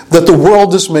Jesus that the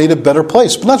world is made a better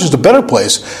place. But not just a better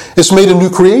place, it's made a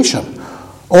new creation.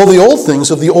 All the old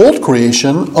things of the old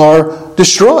creation are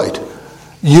destroyed.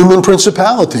 Human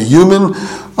principality, human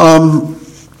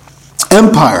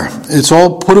empire, it's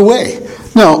all put away.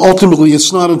 Now, ultimately,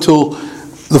 it's not until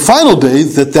the final day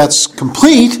that that's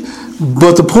complete,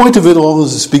 but the point of it all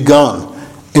is it's begun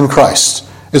in Christ.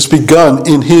 It's begun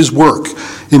in his work,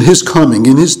 in his coming,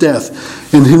 in his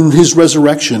death, in his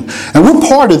resurrection. And we're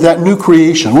part of that new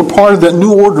creation. We're part of that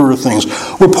new order of things.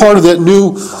 We're part of that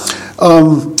new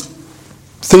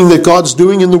thing that God's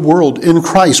doing in the world in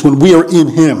Christ when we are in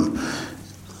him.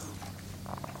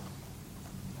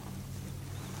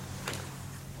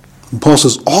 And Paul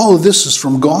says, all of this is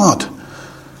from God,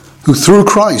 who through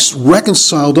Christ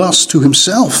reconciled us to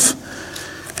himself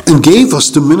and gave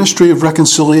us the ministry of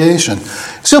reconciliation.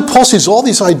 See how Paul sees all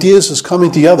these ideas as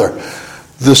coming together.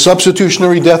 The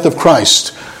substitutionary death of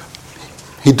Christ.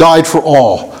 He died for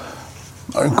all.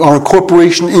 Our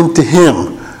incorporation into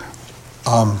him.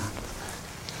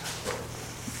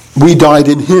 We died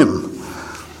in him.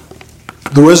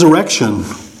 The resurrection,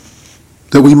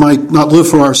 that we might not live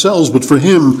for ourselves, but for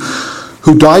him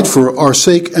who died for our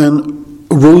sake and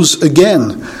rose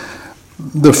again.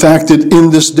 The fact that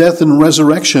in this death and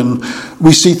resurrection,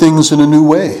 we see things in a new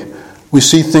way. We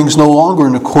see things no longer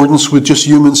in accordance with just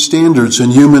human standards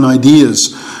and human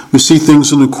ideas. We see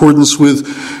things in accordance with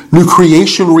new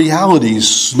creation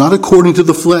realities, not according to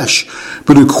the flesh,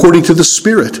 but according to the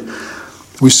Spirit.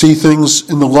 We see things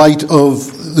in the light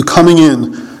of the coming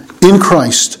in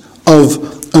Christ,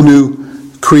 of a new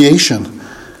creation.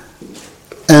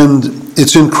 And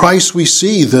it's in Christ we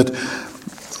see that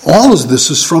all of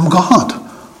this is from God.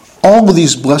 All of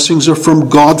these blessings are from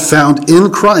God found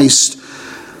in Christ,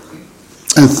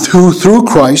 and through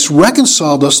Christ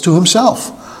reconciled us to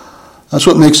himself. That's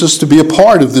what makes us to be a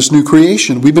part of this new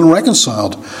creation. We've been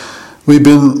reconciled. We've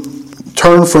been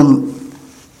turned from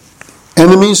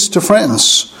enemies to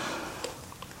friends,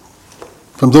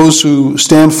 from those who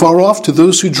stand far off to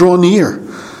those who draw near.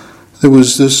 There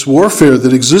was this warfare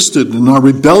that existed in our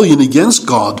rebellion against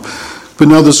God. But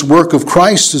now this work of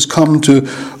Christ has come to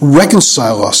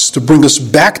reconcile us, to bring us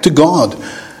back to God.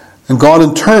 And God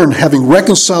in turn, having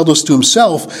reconciled us to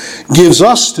himself, gives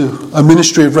us to a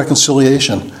ministry of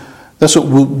reconciliation. That's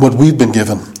what we've been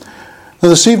given. Now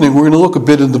this evening we're going to look a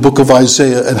bit in the book of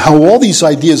Isaiah and how all these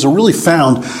ideas are really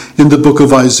found in the book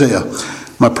of Isaiah.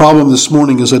 My problem this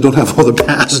morning is I don't have all the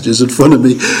passages in front of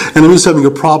me, and I'm just having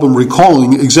a problem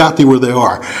recalling exactly where they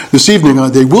are. This evening,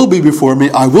 they will be before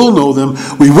me. I will know them.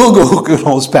 We will go look at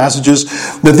all those passages.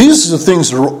 Now, these are the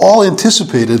things that are all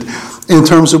anticipated in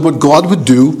terms of what God would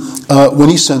do when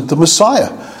he sent the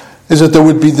Messiah, is that there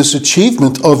would be this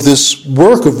achievement of this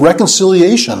work of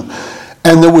reconciliation,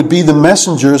 and there would be the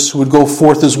messengers who would go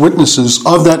forth as witnesses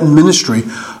of that ministry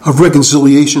of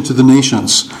reconciliation to the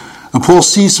nations. And Paul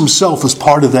sees himself as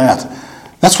part of that.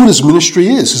 That's what his ministry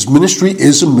is. His ministry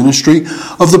is a ministry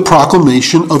of the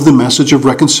proclamation of the message of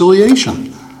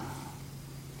reconciliation.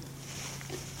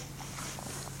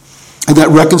 And that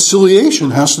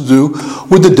reconciliation has to do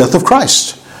with the death of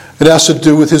Christ. It has to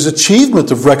do with his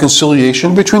achievement of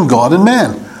reconciliation between God and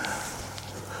man.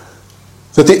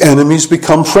 That the enemies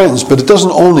become friends. But it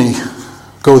doesn't only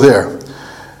go there.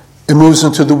 It moves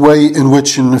into the way in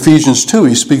which in Ephesians 2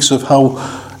 he speaks of how,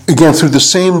 again, through the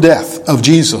same death of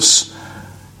Jesus,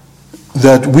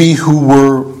 that we who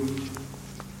were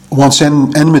once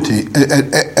enmity,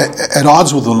 at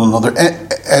odds with one another,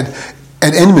 at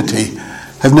enmity,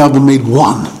 have now been made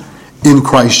one in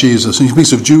Christ Jesus. And he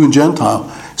speaks of Jew and Gentile,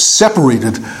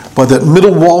 separated by that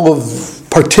middle wall of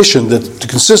partition that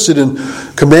consisted in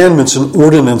commandments and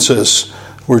ordinances,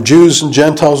 where Jews and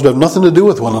Gentiles would have nothing to do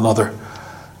with one another.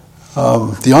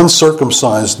 The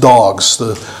uncircumcised dogs,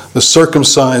 the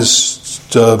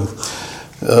circumcised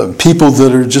people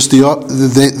that are just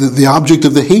the object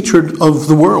of the hatred of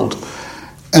the world.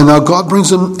 And now God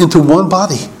brings them into one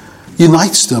body,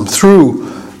 unites them through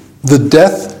the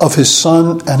death of his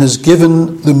Son, and has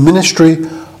given the ministry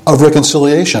of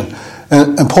reconciliation.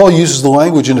 And Paul uses the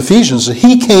language in Ephesians that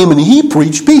he came and he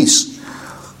preached peace.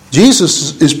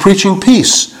 Jesus is preaching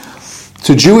peace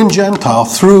to Jew and Gentile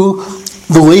through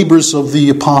the labors of the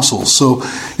apostles. So,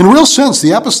 in a real sense,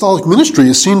 the apostolic ministry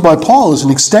is seen by Paul as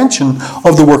an extension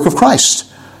of the work of Christ.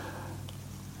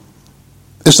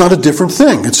 It's not a different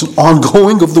thing. It's an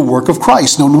ongoing of the work of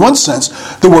Christ. Now, in one sense,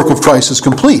 the work of Christ is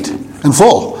complete and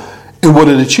full in what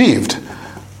it achieved.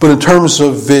 But in terms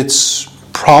of its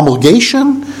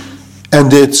promulgation and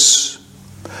the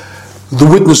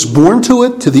witness borne to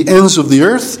it, to the ends of the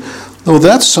earth, well,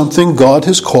 that's something God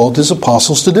has called his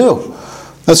apostles to do.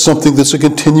 That's something that's a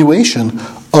continuation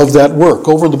of that work.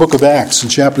 Over in the book of Acts, in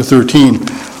chapter 13,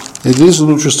 it is an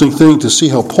interesting thing to see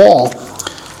how Paul,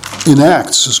 in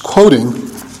Acts, is quoting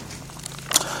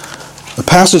a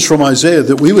passage from Isaiah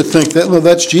that we would think that, no,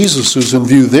 that's Jesus who's in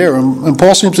view there. And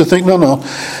Paul seems to think, no,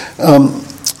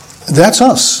 that's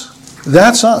us.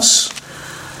 That's us.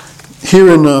 Here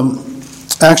in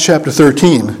Acts chapter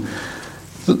 13,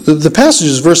 the passage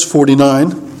is verse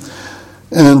 49,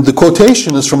 and the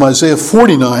quotation is from Isaiah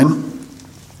 49,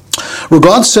 where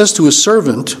God says to his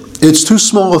servant, it's too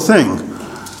small a thing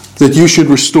that you should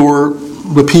restore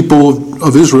the people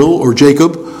of Israel or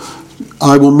Jacob.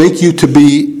 I will make you to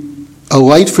be a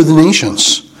light for the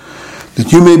nations,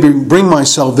 that you may bring my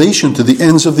salvation to the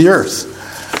ends of the earth.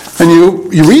 And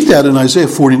you read that in Isaiah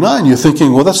 49, you're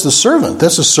thinking, well, that's the servant.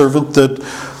 That's the servant that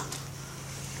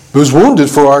was wounded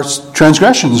for our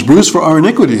transgressions, bruised for our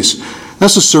iniquities.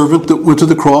 That's the servant that went to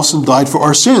the cross and died for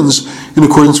our sins in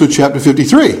accordance with chapter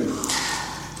 53.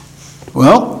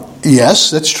 Well,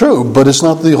 yes, that's true, but it's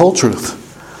not the whole truth.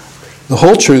 The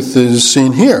whole truth is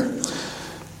seen here,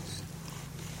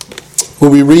 where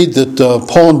we read that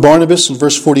Paul and Barnabas in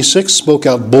verse 46 spoke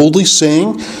out boldly,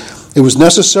 saying, it was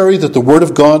necessary that the word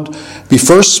of God be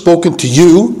first spoken to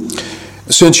you,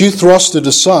 since you thrust it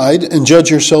aside and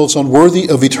judge yourselves unworthy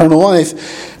of eternal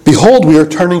life. Behold, we are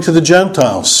turning to the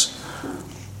Gentiles.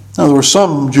 Now, there were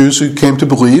some Jews who came to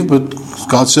believe, but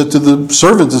God said to the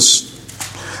servant,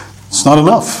 it's not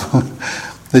enough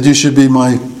that you should be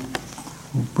my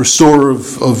restorer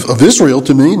of Israel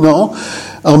to me. No,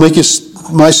 I'll make you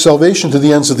my salvation to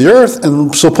the ends of the earth.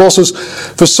 And so Paul says,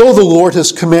 for so the Lord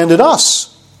has commanded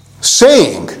us,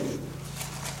 saying,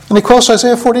 and he quotes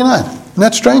Isaiah 49. Isn't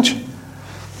that strange?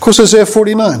 Of course, Isaiah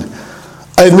 49.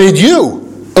 I have made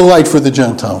you a light for the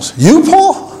Gentiles. You,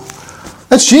 Paul?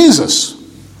 That's Jesus.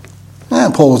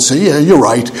 And Paul would say, yeah, you're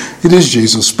right. It is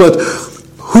Jesus. But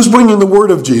who's bringing the word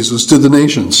of Jesus to the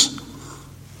nations?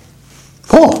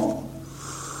 Paul.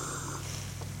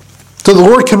 So the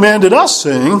Lord commanded us,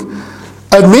 saying,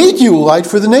 I've made you a light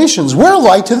for the nations. We're a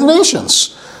light to the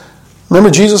nations. Remember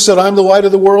Jesus said, I'm the light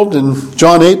of the world in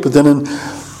John 8, but then in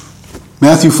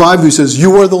Matthew 5 he says,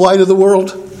 you are the light of the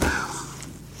world.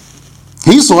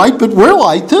 He's light, but we're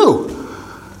light too.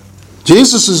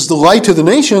 Jesus is the light to the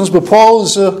nations, but Paul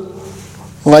is a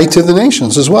light to the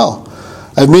nations as well.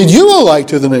 I've made you a light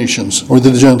to the nations, or to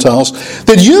the Gentiles,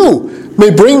 that you may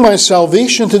bring my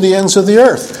salvation to the ends of the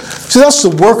earth. See, that's the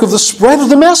work of the spread of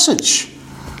the message.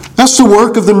 That's the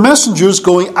work of the messengers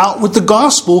going out with the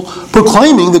gospel,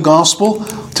 proclaiming the gospel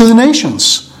to the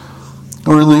nations.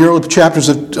 Or in the early chapters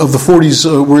of the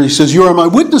 40s where he says, you are my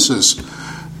witnesses.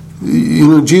 You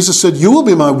know, Jesus said, you will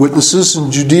be my witnesses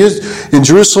in Judea, in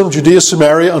Jerusalem, Judea,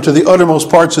 Samaria, unto the uttermost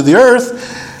parts of the earth.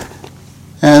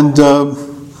 And,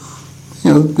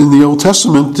 in the Old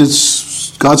Testament,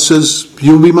 God says,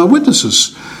 you will be my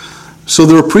witnesses. So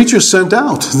there are preachers sent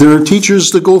out. There are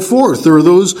teachers that go forth. There are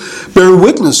those bear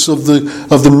witness of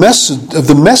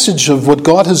the message of what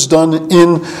God has done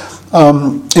in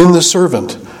the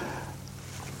servant.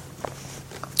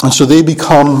 And so they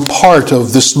become part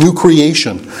of this new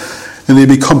creation. And they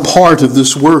become part of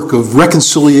this work of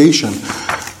reconciliation,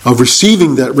 of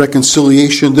receiving that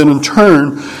reconciliation, then in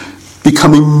turn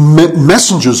becoming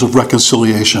messengers of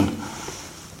reconciliation.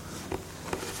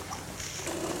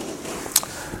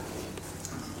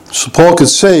 So Paul could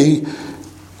say,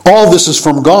 all this is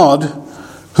from God,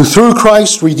 who through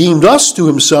Christ redeemed us to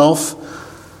himself.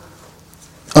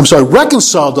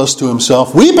 Reconciled us to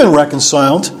himself. We've been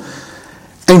reconciled,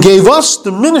 and gave us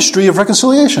the ministry of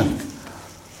reconciliation.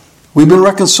 We've been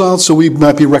reconciled so we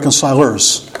might be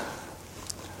reconcilers.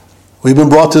 We've been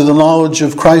brought to the knowledge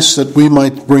of Christ that we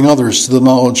might bring others to the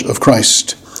knowledge of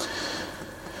Christ.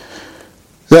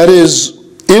 That is,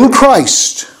 in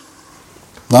Christ,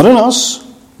 not in us,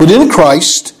 but in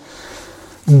Christ,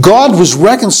 God was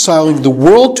reconciling the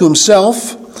world to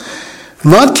himself,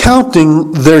 not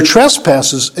counting their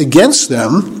trespasses against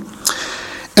them,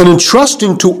 and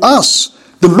entrusting to us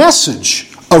the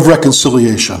message of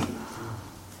reconciliation.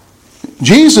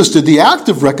 Jesus did the act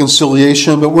of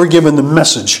reconciliation, but we're given the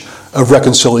message of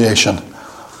reconciliation.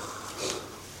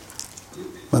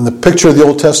 In the picture of the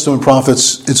Old Testament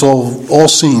prophets, it's all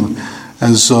seen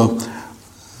as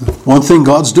one thing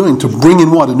God's doing to bring in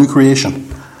what? A new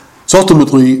creation. It's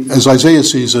ultimately, as Isaiah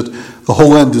sees it, the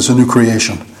whole end is a new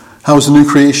creation. How is the new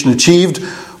creation achieved?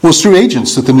 Well, it's through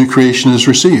agents that the new creation is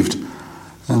received.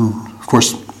 And, of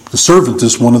course, the servant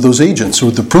is one of those agents,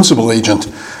 or the principal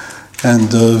agent.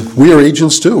 And we are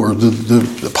agents too, or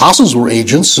the apostles were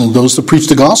agents, and those that preach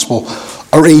the gospel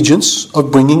are agents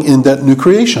of bringing in that new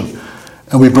creation.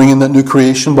 And we bring in that new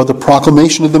creation by the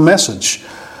proclamation of the message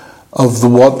of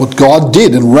what God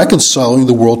did in reconciling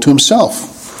the world to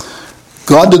himself.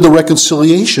 God did the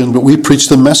reconciliation, but we preach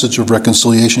the message of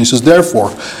reconciliation. He says,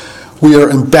 therefore, we are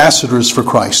ambassadors for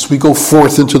Christ. We go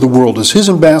forth into the world as his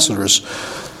ambassadors,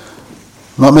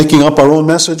 not making up our own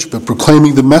message, but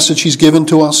proclaiming the message he's given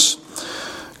to us.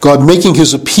 God making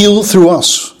his appeal through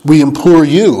us. We implore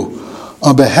you,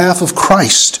 on behalf of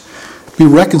Christ, be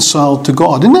reconciled to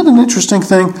God. Isn't that an interesting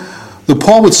thing? That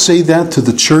Paul would say that to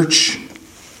the church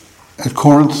at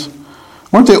Corinth.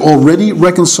 Weren't they already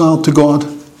reconciled to God?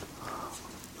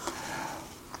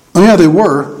 Oh yeah, they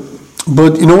were.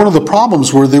 But one of the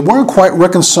problems were they weren't quite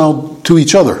reconciled to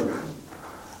each other.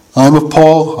 I'm of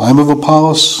Paul, I'm of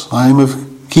Apollos, I'm of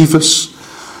Cephas.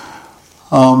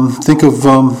 Think of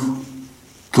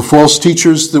the false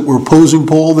teachers that were opposing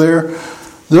Paul there.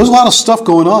 There was a lot of stuff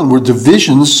going on where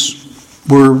divisions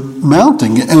were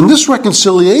mounting. And this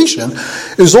reconciliation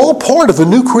is all part of a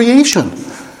new creation.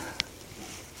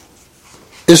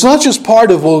 It's not just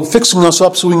part of fixing us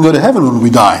up so we can go to heaven when we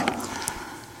die.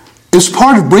 It's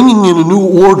part of bringing in a new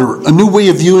order, a new way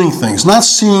of viewing things. Not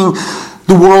seeing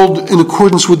the world in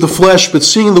accordance with the flesh, but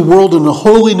seeing the world in a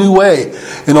wholly new way,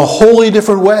 in a wholly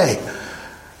different way.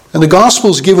 And the gospel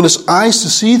has given us eyes to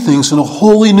see things in a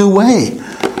wholly new way.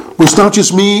 Where it's not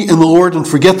just me and the Lord and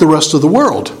forget the rest of the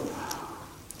world.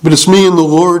 But it's me and the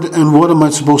Lord, and what am I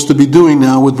supposed to be doing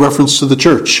now with reference to the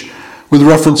church? With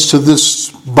reference to this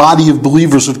body of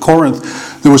believers at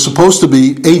Corinth, they were supposed to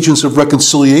be agents of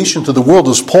reconciliation to the world,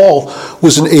 as Paul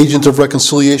was an agent of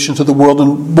reconciliation to the world.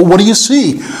 But what do you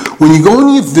see? When you go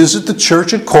and you visit the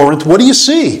church at Corinth, what do you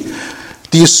see?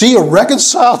 Do you see a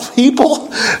reconciled people?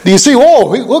 Do you see,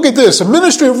 look at this, a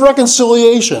ministry of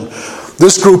reconciliation.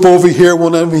 This group over here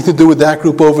won't have anything to do with that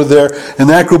group over there, and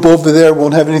that group over there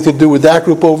won't have anything to do with that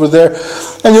group over there.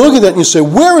 And you look at that and you say,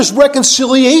 where is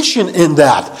reconciliation in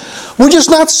that? We're just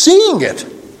not seeing it.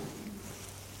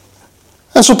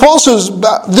 And so Paul says,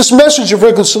 this message of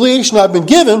reconciliation I've been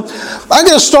given, I'm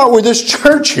going to start with this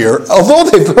church here. Although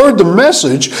they've heard the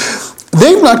message,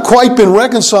 they've not quite been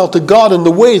reconciled to God in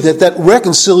the way that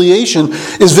reconciliation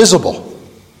is visible.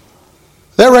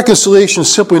 That reconciliation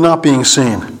is simply not being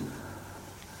seen.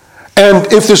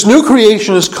 And if this new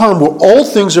creation has come where all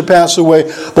things are passed away,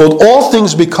 but all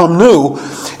things become new,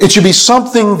 it should be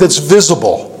something that's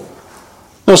visible.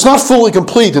 Now, it's not fully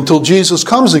complete until Jesus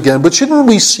comes again, but shouldn't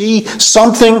we see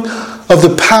something of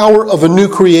the power of a new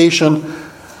creation?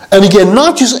 And again,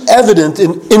 not just evident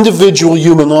in individual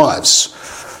human lives.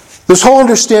 This whole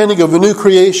understanding of a new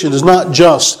creation is not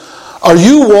just, are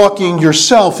you walking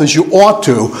yourself as you ought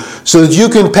to so that you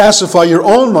can pacify your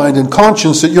own mind and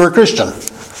conscience that you're a Christian?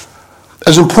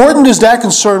 As important as that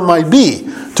concern might be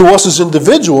to us as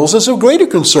individuals, it's a greater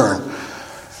concern.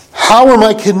 How am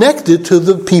I connected to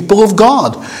the people of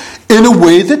God in a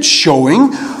way that's showing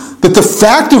that the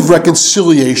fact of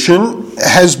reconciliation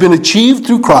has been achieved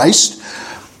through Christ.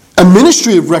 A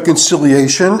ministry of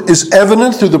reconciliation is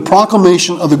evident through the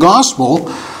proclamation of the gospel,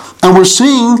 and we're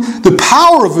seeing the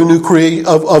power of a new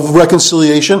of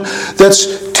reconciliation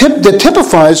that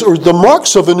typifies or the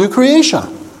marks of a new creation.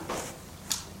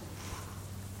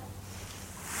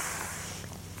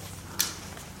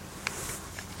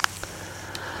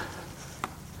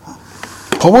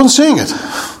 Paul wasn't seeing it.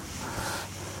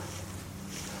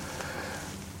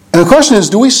 And the question is,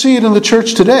 do we see it in the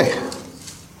church today?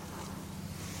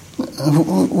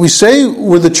 We say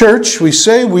we're the church, we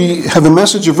say we have a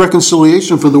message of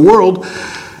reconciliation for the world,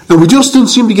 and we just don't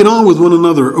seem to get on with one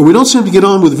another, or we don't seem to get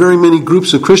on with very many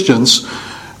groups of Christians.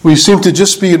 We seem to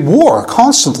just be at war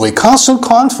constantly, constant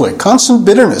conflict, constant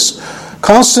bitterness,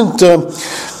 constant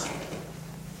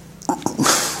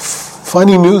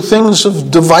finding new things of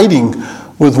dividing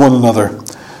with one another.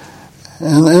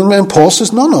 And Paul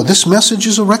says, no, this message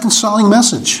is a reconciling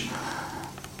message.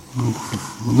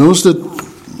 Those that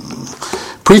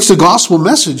preach the gospel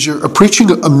message are preaching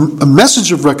a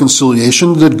message of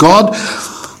reconciliation, that God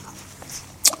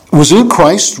was in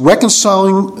Christ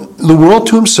reconciling the world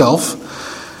to himself,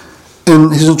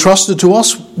 and he's entrusted to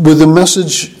us with a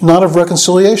message not of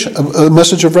reconciliation, a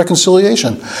message of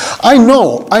reconciliation. I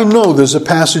know there's a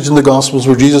passage in the Gospels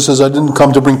where Jesus says, I didn't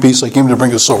come to bring peace, I came to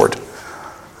bring a sword.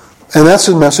 And that's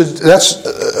a message, that's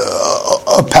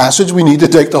a passage we need to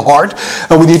take to heart,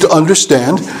 and we need to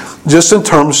understand just in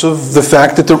terms of the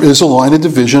fact that there is a line of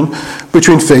division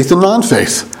between faith and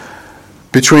non-faith,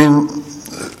 between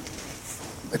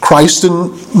Christ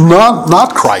and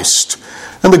not Christ.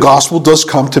 And the gospel does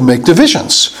come to make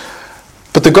divisions.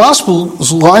 But the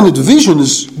gospel's line of division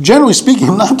is, generally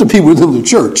speaking, not to be within the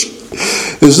church.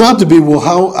 It's not to be, well,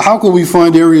 how can we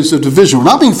find areas of division? We're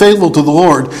not being faithful to the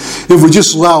Lord if we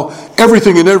just allow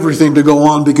everything to go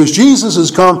on, because Jesus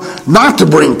has come not to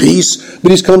bring peace,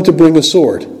 but he's come to bring a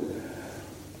sword.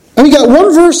 And we got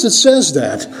one verse that says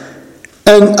that,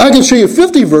 and I can show you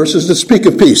 50 verses that speak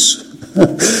of peace.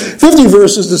 50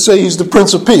 verses to say he's the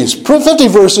Prince of Peace. 50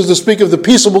 verses to speak of the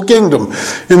peaceable kingdom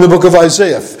in the book of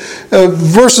Isaiah.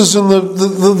 Verses in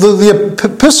the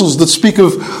epistles that speak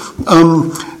of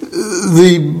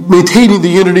the maintaining the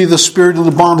unity of the Spirit and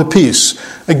the bond of peace.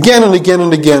 Again and again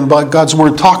and again, by God's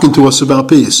word talking to us about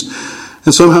peace.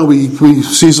 And somehow we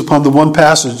seize upon the one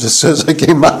passage that says, I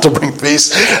came not to bring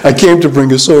peace, I came to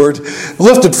bring a sword.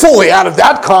 Lift it fully out of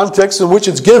that context in which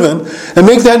it's given and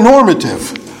make that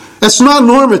normative. That's not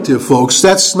normative, folks.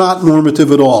 That's not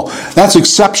normative at all. That's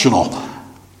exceptional.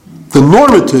 The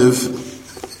normative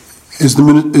is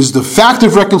the fact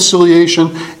of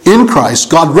reconciliation in Christ,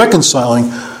 God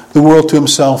reconciling the world to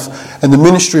himself, and the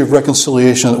ministry of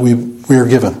reconciliation that we are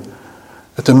given.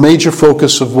 That the major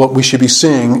focus of what we should be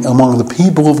seeing among the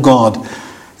people of God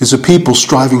is a people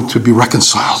striving to be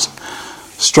reconciled,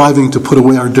 striving to put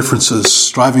away our differences,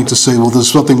 striving to say, well,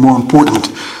 there's something more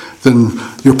important than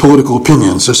your political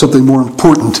opinions. There's something more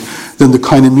important than the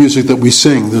kind of music that we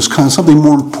sing. There's something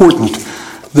more important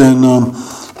than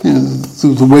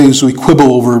the ways we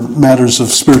quibble over matters of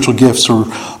spiritual gifts or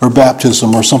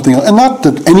baptism or something else. And not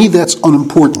that any of that's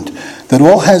unimportant. That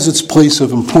all has its place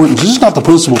of importance. This is not the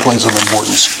principal place of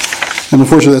importance. And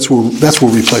unfortunately, that's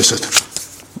where we place it.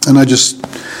 And I just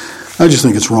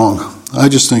think it's wrong. I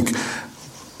just think,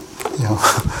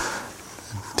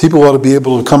 people ought to be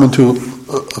able to come into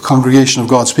a congregation of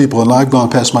God's people, and I've gone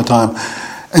past my time,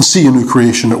 and see a new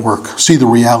creation at work, see the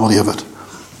reality of it.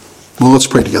 Well, let's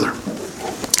pray together.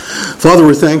 Father,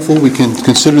 we're thankful we can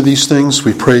consider these things.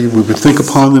 We pray we would think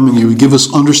upon them and you would give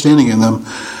us understanding in them.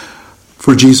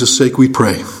 For Jesus' sake we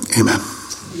pray. Amen.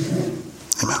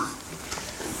 Amen.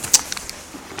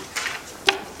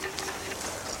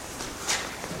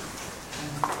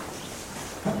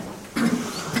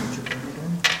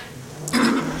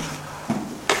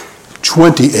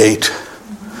 "28.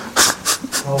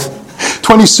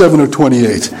 27 or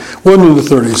 28. Wasn't in the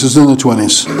 30s, it's in the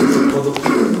 20s. Well,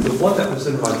 the one that was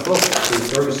in my book is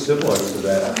very similar to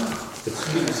that. It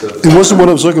speaks of... It wasn't what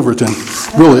I was looking for, Tim.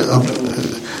 Really,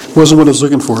 it wasn't what I was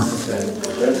looking for. It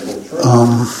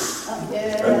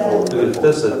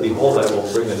says that, behold, I will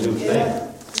bring a new thing.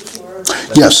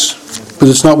 Yes, but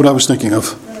it's not what I was thinking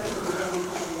of.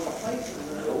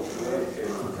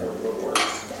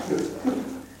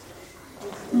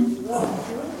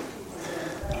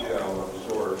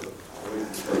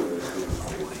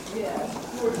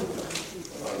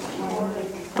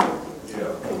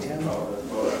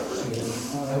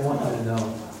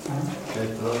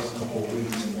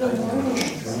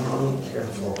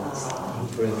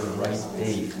 Bring the right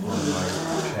date on my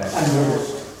check.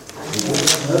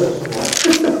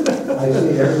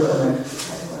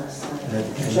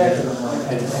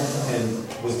 And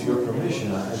with your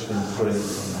permission, I've been putting on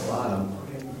the bottom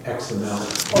X amount.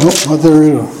 Nope, not there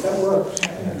either.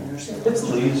 It's a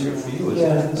little easier for you,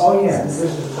 isn't it? Oh, yeah, this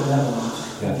is for that one.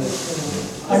 Yeah.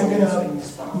 I'm gonna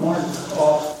mark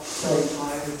off,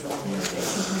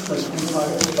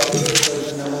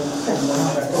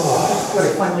 Good, I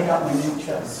finally got my new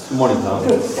chest. Good morning, Tom.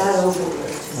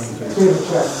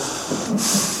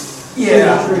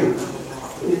 Yeah.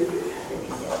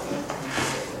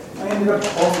 I ended up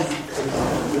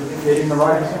getting the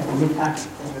right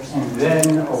and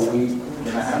then a week and a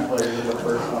half later, the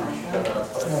first one shut up.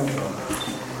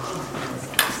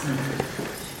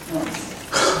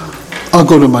 I'll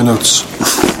go to my notes.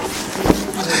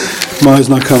 My eyes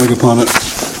not coming upon it.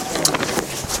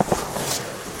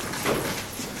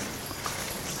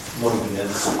 Morning, again.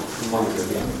 Good morning,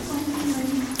 again.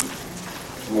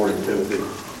 Good morning, Timothy.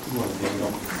 Good morning,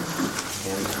 Daniel.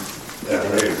 Yeah,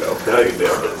 there you go. Now you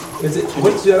nailed it.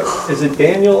 Is it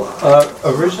Daniel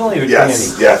originally or Yes,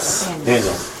 Danny? yes.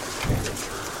 Daniel.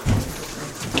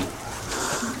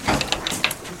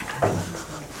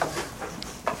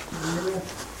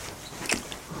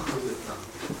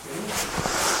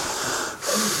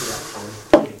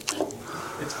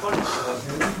 It's funny.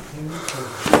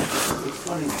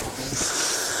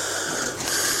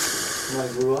 When I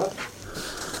grew up,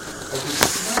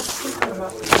 my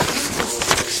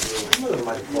mother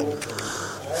might have told me.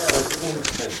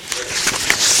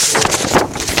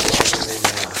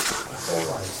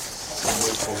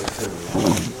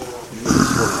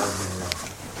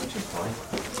 Which is fine.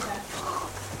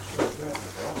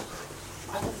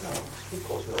 He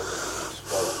calls me over.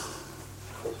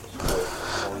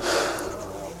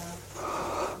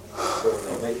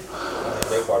 When they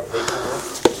make our paperwork,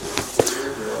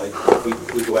 like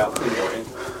we go out in the morning,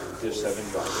 there's 7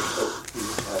 drivers, so we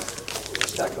have a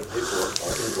stack of paperwork, our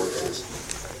invoices.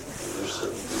 There's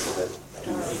certain people that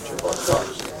do each of our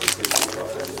cars.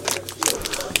 So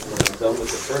when I'm done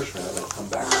with the first round, I come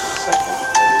back to the second,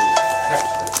 and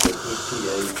text me,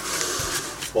 ETA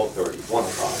 12:30, 1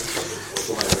 o'clock.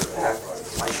 So when I get back,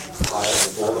 my pile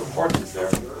of all the parts is there,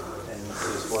 and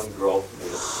this one girl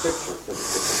made a picture for the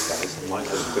different guys, and mine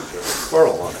has a picture of a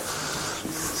squirrel on it.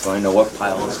 So I know what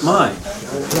pile is mine.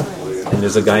 And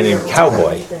there's a guy named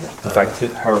Cowboy. In fact,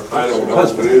 her I don't know,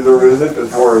 husband. but either is it as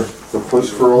far as the push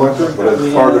for electric, but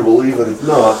it's hard to believe that it's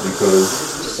not because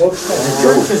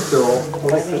Church's bill,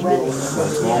 electric bill.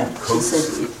 Yeah, she said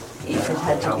if it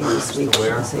had to be this week, she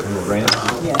would say,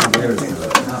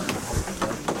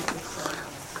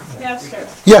 Yes, sir.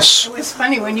 Yes, It was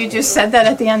funny when you just said that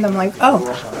at the end. I'm like, oh,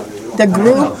 the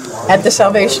group at the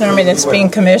Salvation Army that's being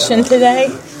commissioned today,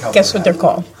 guess what they're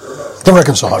called? the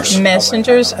reconcilers.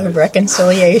 Messengers of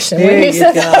Reconciliation. When you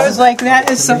said that, I was like,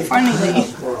 that is so funny.